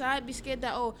 be shy, be scared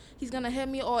that, oh, he's gonna hit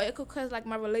me, or it could cause like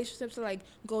my relationship to like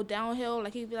go downhill.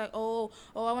 Like he'd be like, oh,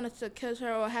 I wanted to kiss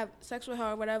her or have sex with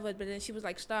her or whatever, but then she was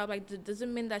like, stop. Like, does it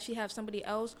mean that she have somebody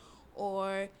else,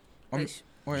 or it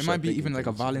might be even like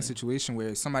a violent situation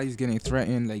where somebody's getting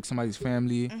threatened, like somebody's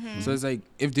family. So it's like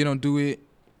if they don't do it,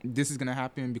 this is gonna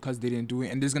happen because they didn't do it,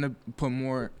 and there's gonna put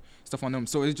more stuff on them.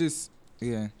 So it's just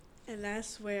And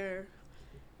that's where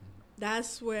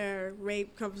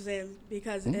rape comes in,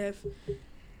 because if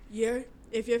you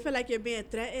feel like you're being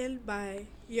threatened by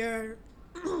your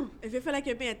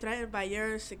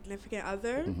significant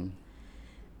other,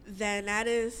 then that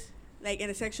is like in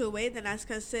a sexual way, then that's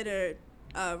considered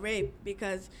rape,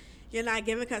 because you're not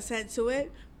giving consent to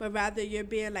it, but rather you're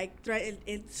being like threatened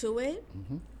into it.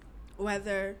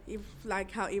 Whether, like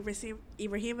how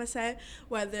Ibrahima said,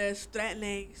 whether it's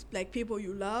threatening like people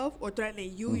you love or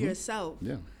threatening you yourself.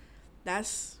 Yeah.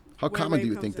 That's how where common do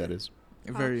rape you think comes that in. is?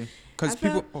 very,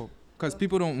 because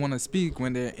people don't want to speak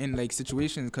when they're in like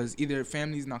situations, because either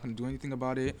family's not gonna do anything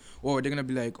about it, or they're gonna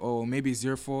be like, oh, maybe it's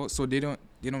your fault, so they don't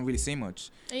really say much.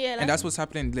 Yeah, and that's what's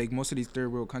happening like most of these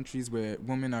third world countries where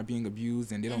women are being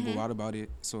abused and they don't go out about it.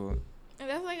 So and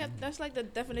that's like the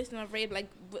definition of rape,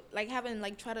 like having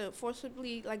like try to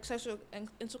forcibly like sexual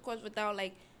intercourse without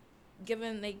like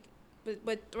giving like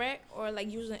but threat, or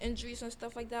like using injuries and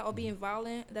stuff like that, or being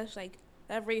violent. That's like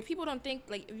that rape. People don't think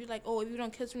like if you're like, oh, if you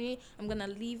don't kiss me, I'm gonna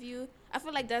leave you. I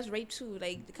feel like that's rape too,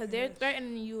 like because they're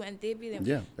threatening you and they be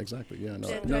Exactly.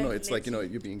 No, it's like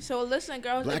you're being so listen,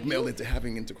 girls, blackmailed into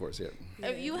having intercourse.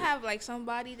 If you have like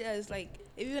somebody that's like,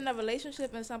 if you're in a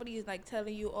relationship and somebody is like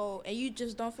telling you, oh, and you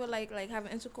just don't feel like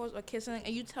having intercourse or kissing,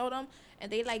 and you tell them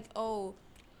and they like, oh,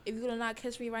 if you do not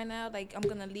kiss me right now, like I'm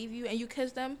gonna leave you, and you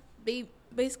kiss them, they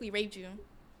basically raped you.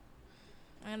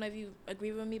 I don't know if you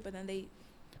agree with me, but then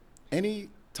any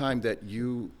time that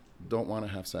you don't want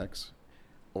to have sex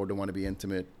or don't want to be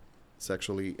intimate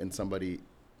sexually and somebody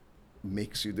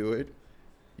makes you do it,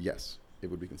 yes, it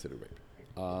would be considered rape.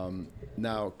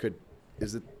 Now,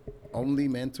 is it only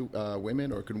men to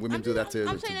women, or can women do that to?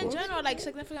 I'm saying in general, like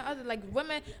significant other, like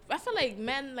women. I feel like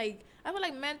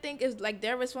men think it's like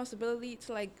their responsibility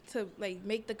to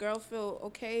make the girl feel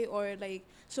okay, or like,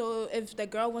 so if the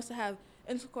girl wants to have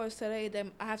intercourse today,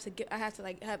 then I have to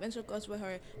like have intercourse with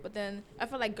her. But then I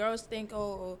feel like girls think,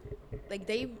 oh, like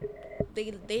they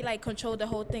like control the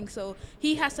whole thing, so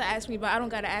he has to ask me, but I don't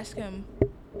gotta ask him.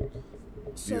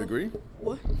 Do you agree?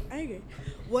 What? I agree.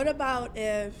 What about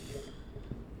if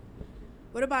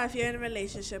you're in a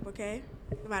relationship, okay?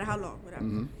 No matter how long,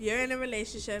 whatever. You're in a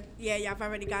relationship, y'all have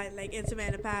already gotten like intimate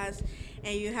in the past,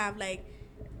 and you have like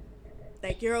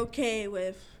you're okay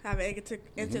with having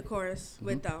intercourse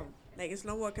with them. Like, it's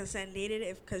no more consent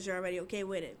needed because you're already okay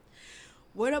with it.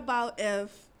 What about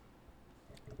if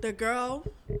the girl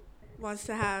wants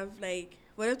to have an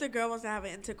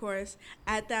intercourse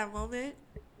at that moment,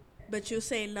 but you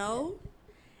say no,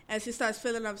 and she starts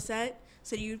feeling upset,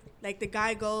 so you, like, the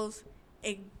guy goes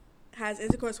and has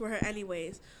intercourse with her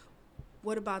anyways.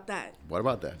 What about that?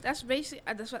 That's basically,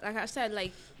 that's what, like I said,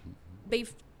 like, they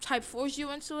type force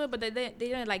you into it, but they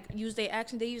didn't like use their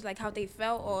action. They use like how they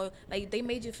felt, or like they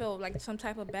made you feel like some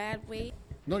type of bad way.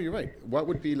 No, you're right. What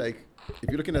would be like if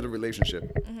you're looking at a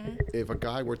relationship? If a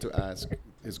guy were to ask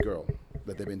his girl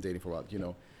that they've been dating for a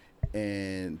while,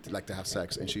 and like to have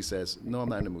sex, and she says, "No, I'm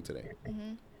not in the mood today."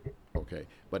 Okay,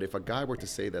 but if a guy were to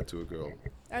say that to a girl,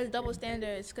 that's double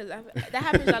standards, because that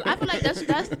happens a lot. I feel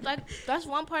like that's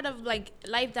one part of like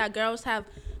life that girls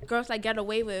like get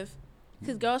away with.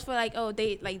 Because girls feel like, oh,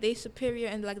 they superior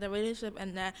in like the relationship,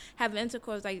 and having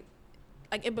intercourse like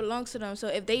it belongs to them. So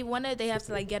if they want it, they have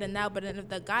to like get it now. But then if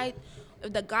the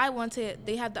guy wants it,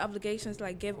 they have the obligations to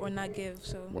like give or not give.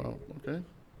 So well, okay.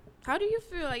 How do you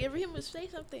feel? Like if him would say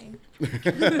something.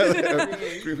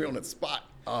 Agree on the spot.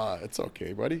 It's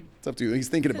okay, buddy. It's up to you. He's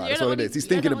thinking about it. That's what it is. He's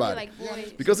thinking about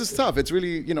it. Because it's tough. It's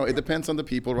really, it depends on the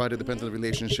people, right? It depends on the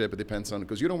relationship. It depends on,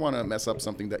 because you don't want to mess up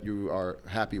something that you are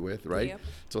happy with, right? Yep.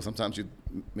 So sometimes you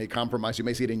may compromise. You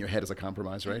may see it in your head as a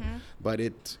compromise, right? But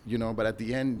but at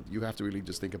the end, you have to really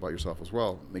just think about yourself as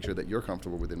well. Make sure that you're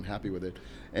comfortable with it and happy with it.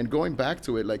 And going back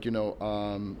to it, like,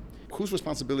 whose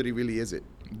responsibility really is it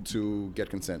to get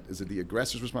consent? Is it the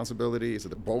aggressor's responsibility? Is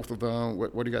it both of them?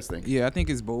 What do you guys think? Yeah, I think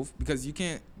it's both, because you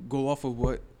can't go off of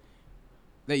what,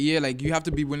 like you have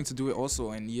to be willing to do it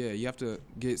also, and you have to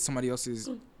get somebody else's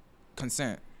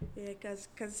consent. Yeah, because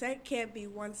consent can't be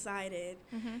one-sided.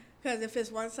 Because if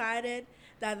it's one-sided,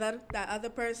 that other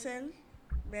person,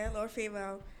 male or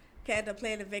female, can end up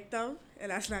playing the victim,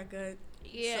 and that's not good.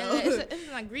 Yeah, so. it's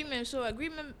an agreement. So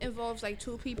agreement involves like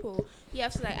two people. You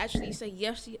have to like actually say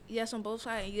yes on both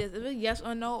sides. Yes, if it's yes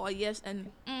or no, or yes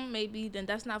and maybe, then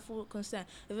that's not full consent.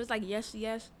 If it's like yes,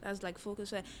 that's like full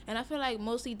consent. And I feel like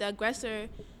mostly the aggressor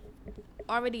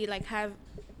already like have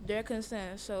their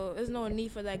consent, so there's no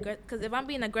need for that. Because if I'm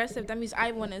being aggressive, that means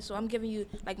I want it, so I'm giving you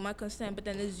like my consent. But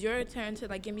then it's your turn to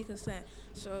like give me consent.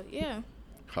 So yeah.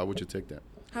 How would you take that?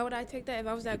 How would I take that if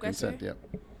I was the The aggressor? consent,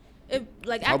 yeah. If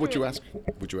like How would you after-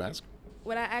 ask? Would you ask?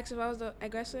 Would I ask if I was the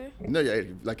aggressor? No, yeah,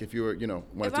 like if you were,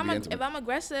 wanted to be intimate. If I'm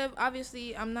aggressive,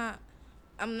 obviously I'm not.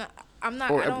 Or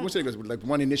I don't. what's it, like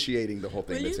one initiating the whole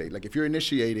thing. Really? Let's say, like if you're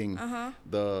initiating Uh-huh.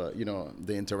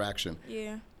 the interaction,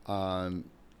 Yeah.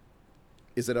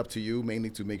 is it up to you mainly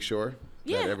to make sure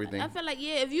Yeah, that everything? I feel like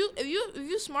if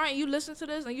you smart and you listen to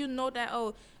this and you know that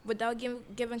without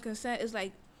giving consent is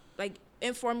like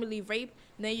informally rape,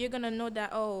 then you're gonna know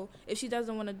that if she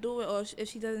doesn't want to do it or if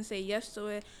she doesn't say yes to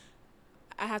it,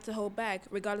 I have to hold back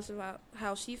regardless of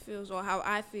how she feels or how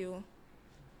I feel.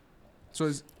 So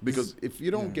it's Because if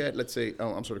you don't yeah. get, let's say,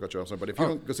 I'm sorry to cut you off, sorry, but if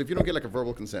you don't get like a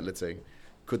verbal consent, let's say,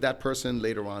 could that person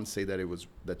later on say that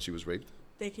she was raped?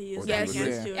 They can use Or that Yes.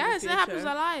 against you. Yes, in it the happens a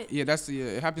future. lot.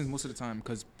 Yeah, it happens most of the time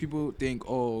because people think,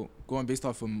 going based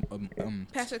off of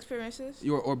Past experiences.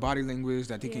 or body language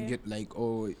that they can Yeah. get like,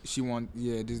 she want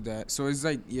this that. So it's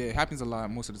like it happens a lot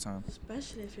most of the time.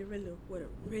 Especially if you're really with a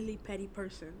really petty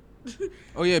person.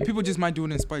 Oh yeah, people just might do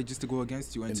it in spite just to go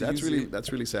against you and And to that's use it.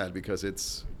 that's really sad because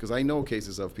I know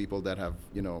cases of people that have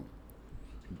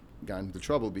gotten into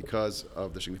trouble because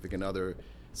of the significant other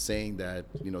saying that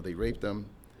they raped them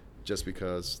just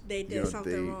because They did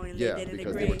something wrong and yeah they didn't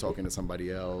because agree. they were talking to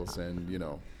somebody else and Yeah,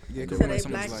 they because So were they like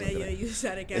someone's blackmail like- you and use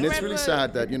that against and it's Right, really but-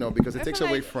 sad that because it I takes feel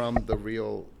away like from the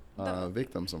real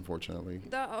victims, unfortunately.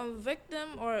 The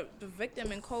victim or the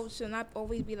victim in quotes should not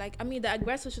always be like. I mean, the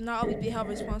aggressor should not always be held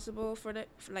responsible for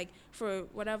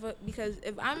whatever. Because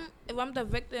if I'm the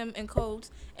victim in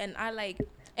quotes and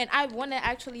I want it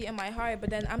actually in my heart, but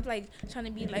then I'm like trying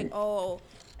to be like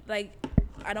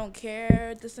I don't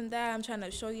care this and that. I'm trying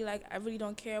to show you like I really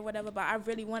don't care whatever, but I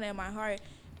really want it in my heart.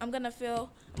 I'm gonna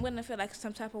feel like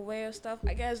some type of way or stuff.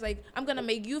 I guess like I'm gonna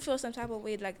make you feel some type of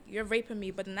way like you're raping me,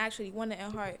 but then I actually want it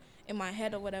in heart, in my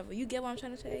head or whatever. You get what I'm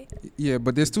trying to say? Yeah,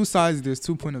 but there's two sides. There's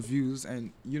two point of views,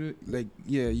 and you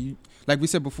like we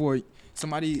said before,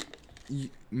 somebody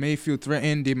may feel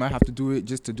threatened. They might have to do it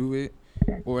just to do it,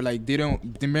 or like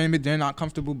they're not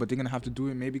comfortable, but they're gonna have to do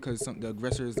it maybe because the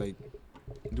aggressor is like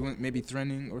doing maybe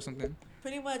threatening or something.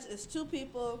 Pretty much, it's two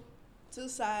people, two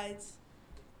sides.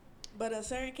 But in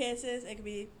certain cases, it could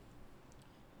be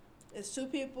it's two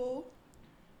people,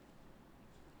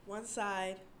 one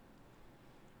side.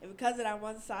 And because of that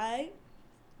one side,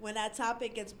 when that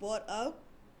topic gets brought up,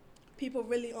 people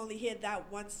really only hear that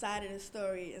one side of the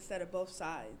story instead of both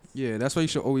sides. Yeah, that's why you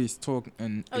should always talk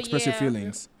and Oh, express your yeah.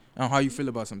 feelings and how you feel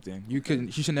about something. You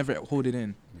should never hold it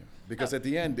in. Yeah. Because at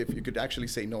the end, if you could actually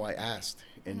say, no, I asked,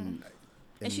 and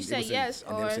And she it said was yes,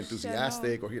 and or it was she said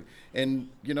enthusiastic,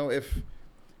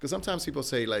 because sometimes people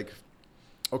say like,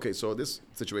 okay, so this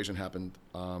situation happened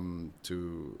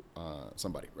to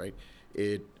somebody, right?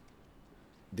 They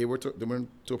went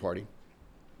to a party.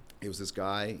 It was this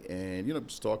guy, and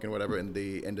just talking whatever, and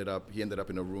he ended up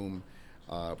in a room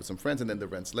with some friends, and then the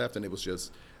friends left, and it was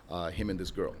just him and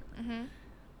this girl.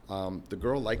 The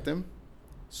girl liked him,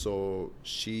 so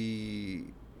she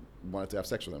wanted to have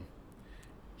sex with him.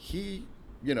 He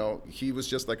was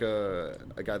just like a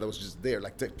guy that was just there,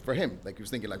 like for him, like he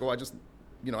was thinking like, oh, I just,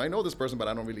 I know this person, but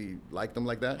I don't really like them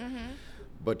like that.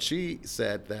 But she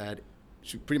said that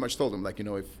she pretty much told him like, if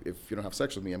you don't have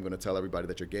sex with me, I'm going to tell everybody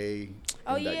that you're gay.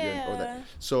 Oh, and that yeah. or that.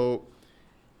 So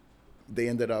they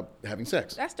ended up having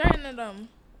sex. That's threatening them.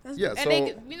 Yeah. And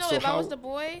So so if I was how- the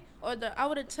boy I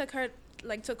would have took her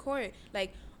to court,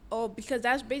 because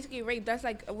that's basically rape. That's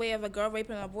like a way of a girl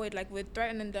raping a boy. Like we're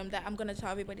threatening them that I'm gonna tell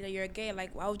everybody that you're gay.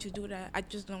 Like why would you do that? I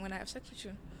just don't want to have sex with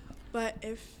you. But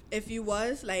if you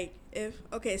was like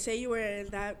say you were in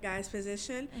that guy's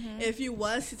position, if you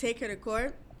was to take her to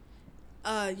court,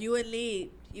 you would need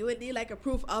like a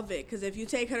proof of it, because if you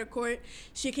take her to court,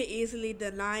 she could easily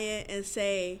deny it and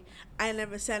say, I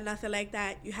never said nothing like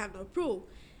that. You have no proof.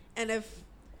 And if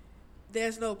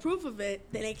there's no proof of it,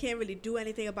 then they can't really do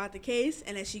anything about the case,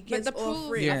 and then she gets But the off proof,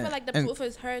 free. Yeah. I feel like the and- proof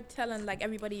is her telling like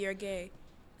everybody you're gay.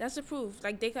 That's the proof.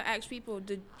 Like they could ask people,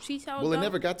 did she tell Well, them? it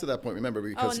never got to that point, remember,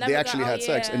 because never they actually got- had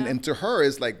sex. yeah. And to her,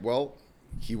 it's like, well,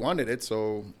 he wanted it,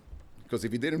 so, because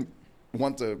if he didn't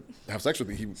want to have sex with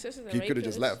me, Sisters are he could have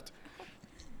just rapists. left.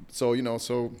 So,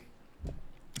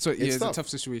 So yeah, it's a tough. tough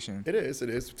situation. it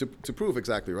is to prove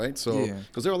exactly, right? So, Yeah.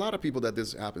 because there are a lot of people that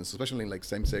this happens, especially in like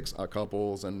same-sex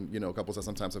couples and, couples that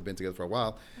sometimes have been together for a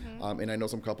while. And I know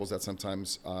some couples that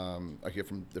sometimes are here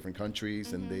from different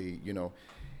countries and they,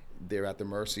 they're at the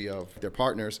mercy of their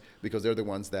partners because they're the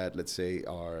ones that, let's say,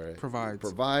 are Provides.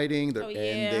 providing, Oh, and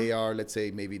yeah. they are, let's say,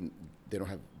 maybe they don't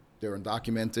have they're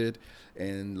undocumented,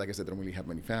 and like I said, they don't really have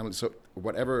many families. So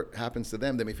whatever happens to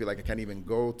them, they may feel like I can't even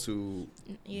go to,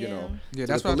 you know, Yeah,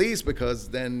 to that's the why police because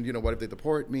then, you know, what if they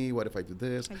deport me? What if I do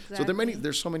this? So Exactly.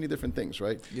 there's so many different things,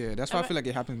 right? Yeah, that's why I feel like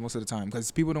it happens most of the time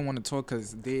because people don't want to talk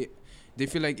because they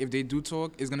feel like if they do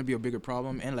talk, it's gonna be a bigger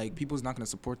problem and like people's not gonna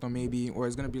support them maybe, or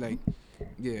it's gonna be like,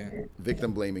 yeah,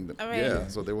 Victim blaming them. All right. Yeah,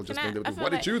 so they will just Can think, I feel what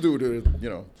did like- you do to, you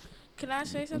know? Can I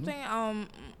say something?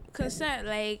 Consent,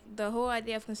 like the whole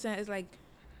idea of consent is like,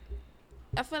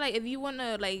 I feel like if you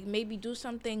wanna like maybe do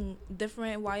something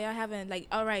different while y'all having like,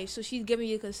 all right, so she's giving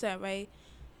you consent, right?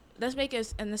 Let's make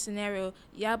it in the scenario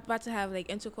y'all about to have like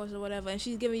intercourse or whatever, and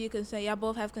she's giving you consent. Y'all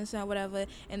both have consent, whatever,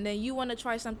 and then you want to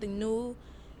try something new.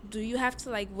 Do you have to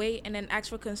like wait and then ask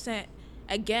for consent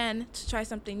again to try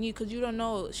something new? Because you don't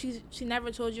know. She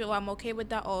never told you, oh, I'm okay with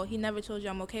that, or he never told you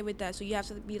I'm okay with that. So you have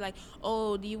to be like,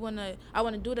 oh, do you wanna? I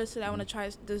want to do this today. I want to try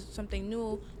this something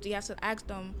new. Do you have to ask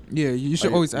them? yeah, you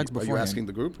should always ask Are beforehand. you asking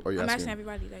the group or are you I'm asking? asking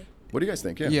everybody. Like, What do you guys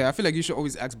think? Yeah. Yeah, I feel like you should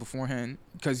always ask beforehand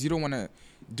because you don't want to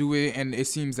do it and it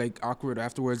seems like awkward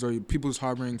afterwards or people's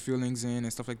harboring feelings in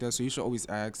and stuff like that. So you should always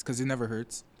ask because it never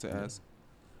hurts to ask.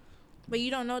 but you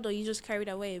don't know though. You just carried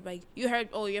away. Like you heard,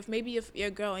 oh, if maybe if your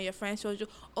girl and your friend told you,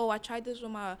 oh, I tried this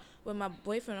with my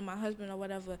boyfriend or my husband or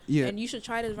whatever, Yeah. and you should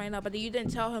try this right now. But then you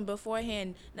didn't tell him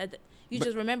beforehand that you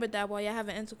just remembered that while you're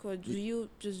having intercourse. Do you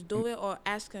just do it or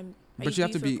ask him? But you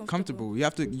have to be comfortable.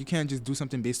 You can't just do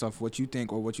something based off what you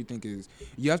think or what you think is.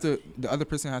 The other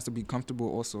person has to be comfortable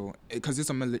also because it's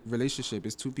a relationship.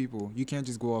 It's two people. You can't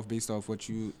just go off based off what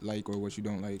you like or what you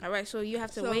don't like. All right, so you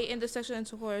have to So- wait in the sexual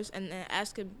intercourse and then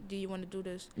ask him, do you want to do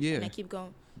this? Yeah. And then keep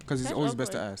going. Because it's That's always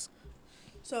best to awkward. ask.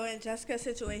 So in Jessica's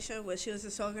situation, where she was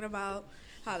just talking about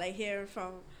how like hearing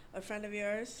from a friend of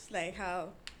yours, like how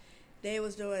they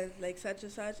was doing like such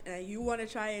and such, and you want to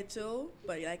try it too,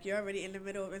 but like you're already in the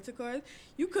middle of intercourse,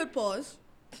 you could pause,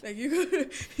 like you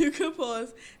could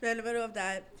pause in the middle of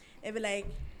that and be like,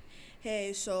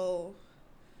 hey, so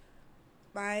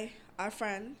our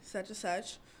friend such and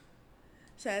such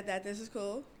said that this is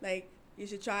cool, like you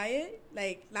should try it.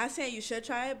 Like, not saying you should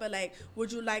try it, but like,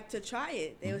 would you like to try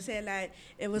it? They were saying like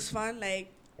it was fun.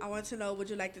 Like, I want to know, would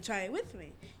you like to try it with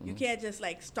me? You can't just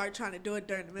like start trying to do it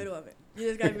during the middle of it. You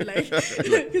just gotta be like,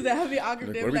 because that would be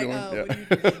awkward. Like, They'll be what like, are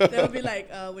we doing? they would be like,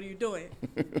 what are you doing?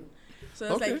 So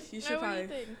it's Okay. like you should What do you probably.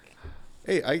 think?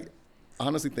 Hey, I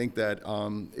honestly think that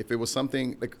if it was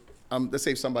something like, let's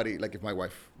say somebody, like if my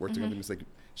wife were to come to me and say,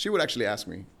 she would actually ask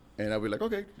me, and I'd be like,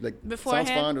 okay, like Beforehand?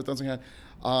 sounds fun or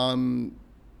something.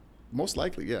 Most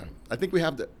likely, yeah. I think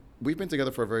we've been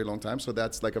together for a very long time, so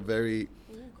that's like a very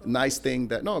nice thing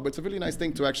but it's a really nice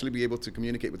thing to actually be able to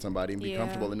communicate with somebody and be Yeah.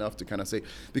 comfortable enough to kind of say,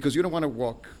 because you don't want to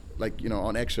walk like, you know,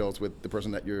 on eggshells with the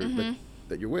person that you're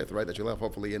that you're with, right? That you love,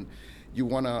 hopefully, and you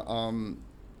want to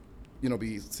you know,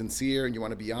 be sincere and you want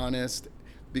to be honest,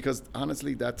 because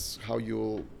honestly, that's how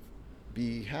you'll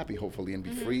be happy, hopefully, and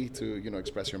be free to, you know,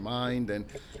 express your mind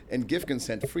and give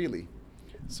consent freely.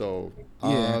 So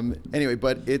Yeah. anyway,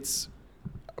 but it's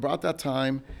about that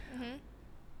time.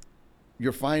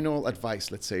 Your final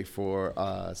advice, let's say, for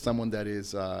someone that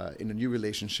is in a new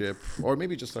relationship, or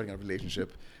maybe just starting a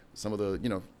relationship, some of the, you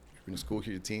know, in school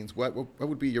here, teens, what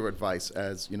would be your advice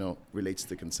as, you know, relates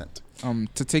to consent?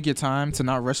 To take your time, to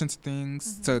not rush into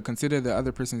things, to consider the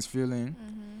other person's feeling,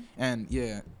 and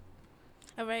yeah,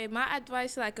 All right, my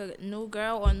advice to like a new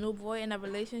girl or new boy in a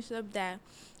relationship that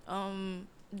and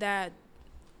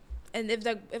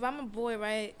if I'm a boy,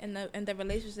 right, in the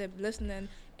relationship listening,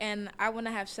 and I want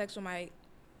to have sex with my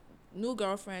new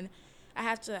girlfriend,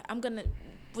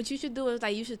 what you should do is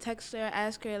like you should text her,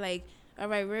 ask her like, all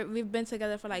right, we've been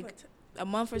together for like a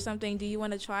month or something. Do you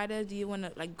want to try this? Do you want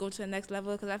to like go to the next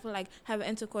level? Because I feel like having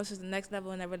intercourse is the next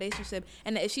level in a relationship.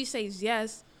 And if she says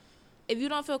yes, if you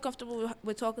don't feel comfortable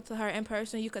with talking to her in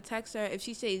person, you could text her. If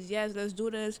she says yes, let's do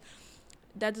this.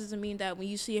 That doesn't mean that when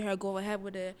you see her, go ahead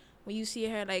with it. When you see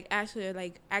her, like ask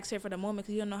her for the moment,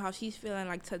 because you don't know how she's feeling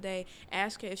like today.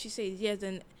 Ask her. If she says yes,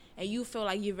 then and you feel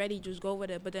like you're ready, just go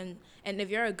with it. But then, and if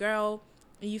you're a girl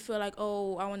and you feel like,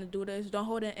 oh, I want to do this, don't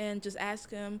hold it in. Just ask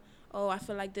him. Oh, I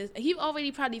feel like this. And he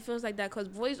already probably feels like that, because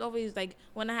boys always like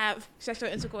want to have sexual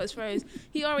intercourse first.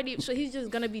 So he's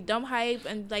just gonna be dumb hype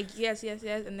and like yes,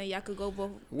 and then y'all could go both.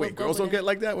 Wait, both go girls with don't it. get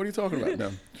like that? What are you talking about?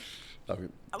 No. Okay.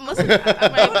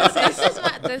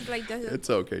 It's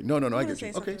okay. No, I wanna get say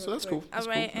you. Okay, something so real that's cool. quick. That's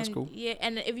All right, cool. That's and cool. yeah,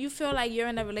 and if you feel like you're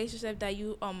in a relationship that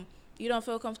you don't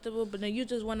feel comfortable, but then you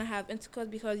just want to have intercourse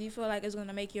because you feel like it's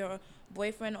gonna make your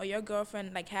boyfriend or your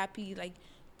girlfriend like happy, like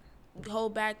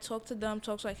hold back, talk to them,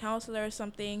 talk to a counselor or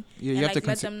something, Yeah, and you have like to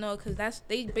let them know, because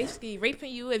they basically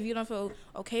raping you if you don't feel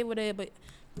okay with it. But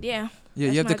Yeah. Yeah,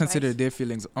 That's you have my to consider advice. their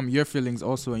feelings, your feelings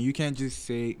also, and you can't just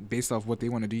say based off what they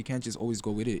want to do. You can't just always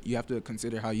go with it. You have to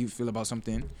consider how you feel about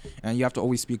something, and you have to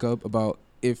always speak up about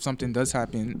if something does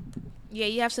happen. Yeah,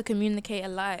 you have to communicate a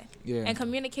lot. Yeah. And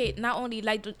communicate not only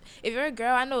like if you're a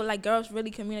girl, I know like girls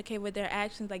really communicate with their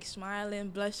actions, like smiling,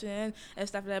 blushing, and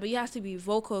stuff like that. But you have to be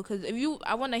vocal, because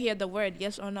I want to hear the word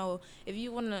yes or no. If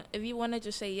you wanna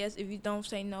just say yes. If you don't,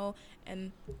 say no.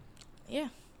 And yeah,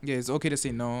 Yeah, it's okay to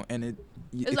say no, and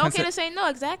it's okay to say no.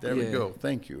 Exactly. There we Yeah. go.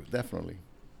 Thank you. Definitely.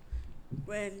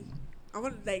 When I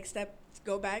want to like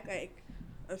go back like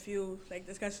a few like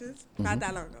discussions, not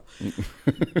that long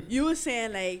ago. You were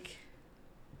saying like,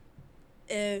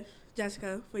 if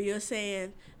Jessica, when you were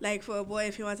saying like for a boy,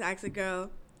 if he wants to ask a girl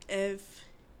if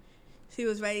she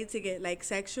was ready to get like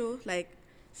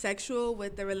sexual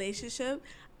with the relationship,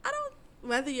 I don't,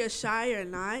 whether you're shy or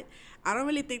not, I don't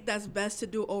really think that's best to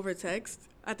do over text.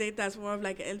 I think that's more of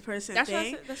like an in-person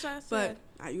thing. That's what I said.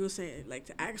 But you were saying like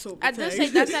to ask over I text. did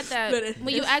say that's at that. But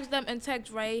When you ask them in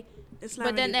text, right? it's not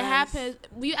But then really it best. happens.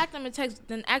 When you ask them in text,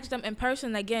 then ask them in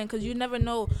person again, because you never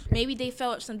know. Maybe they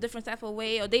felt some different type of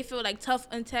way, or they feel like tough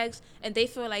in text, and they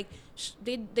feel like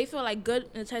they feel like good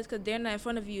in text because they're not in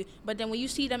front of you. But then when you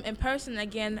see them in person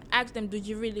again, ask them, did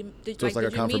you really? So it's like a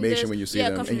did you mean confirmation this? when you see Yeah,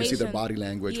 them and you see their confirmation. body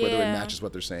language, whether it Yeah. matches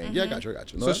what they're saying. Yeah, I got you.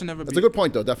 No, So it should never that's be- a good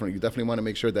point, though. Definitely, you definitely want to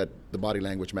make sure that the body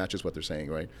language matches what they're saying,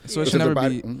 right? So If it should the never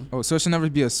body- be. So it should never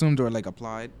be assumed or like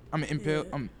applied. I mean, Yeah.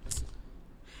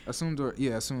 assumed or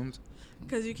assumed.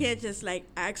 Because you can't just like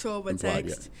ask her over Implied,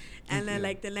 text, and then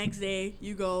like the next day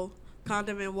you go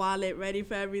condom and wallet ready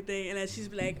for everything, and then she's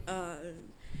be like,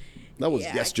 That was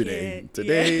yeah, I yesterday. can't.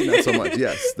 Today, not so much.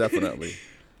 Yes, definitely.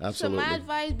 Absolutely. So my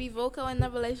advice: be vocal in the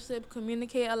relationship,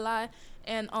 communicate a lot,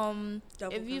 and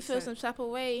Double if you feel consent. some type of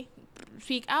way,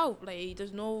 speak out. Like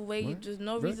there's no way, Right. there's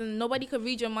no Right. reason. Nobody could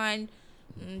read your mind.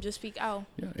 Just speak out.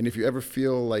 Yeah, and if you ever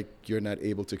feel like you're not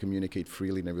able to communicate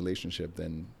freely in a relationship,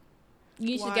 then You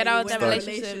need to Why get you out of in that a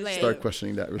relationship. relationship? Like, start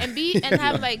questioning that.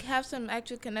 and have some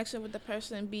actual connection with the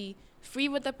person. Be free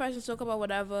with the person. Talk about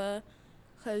whatever,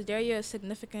 because they're your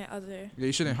significant other. Yeah,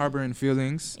 you shouldn't harbor in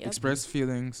feelings. Yep. Express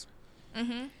feelings.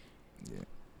 Mhm. Yeah.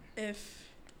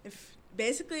 if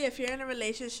basically if you're in a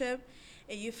relationship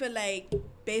and you feel like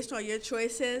based on your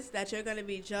choices that you're gonna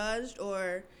be judged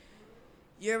or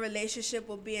your relationship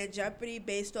will be in jeopardy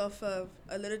based off of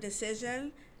a little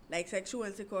decision like sexual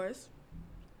intercourse,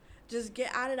 just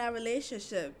get out of that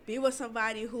relationship. Be with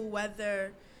somebody who,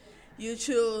 whether you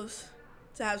choose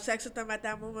to have sex with them at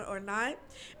that moment or not,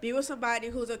 be with somebody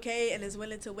who's okay and is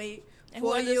willing to wait And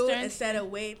who for you understands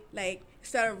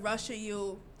instead of rushing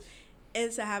you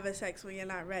into having sex when you're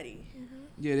not ready.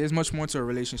 Yeah, there's much more to a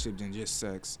relationship than just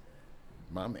sex.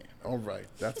 My man. All right.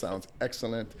 That sounds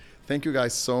excellent. Thank you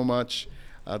guys so much.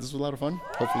 This was a lot of fun.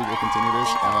 Hopefully we'll continue this.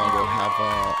 We'll have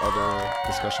other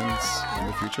discussions in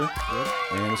the future.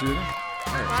 And we'll see you again.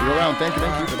 All right. See you around. Thank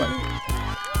you. Bye-bye.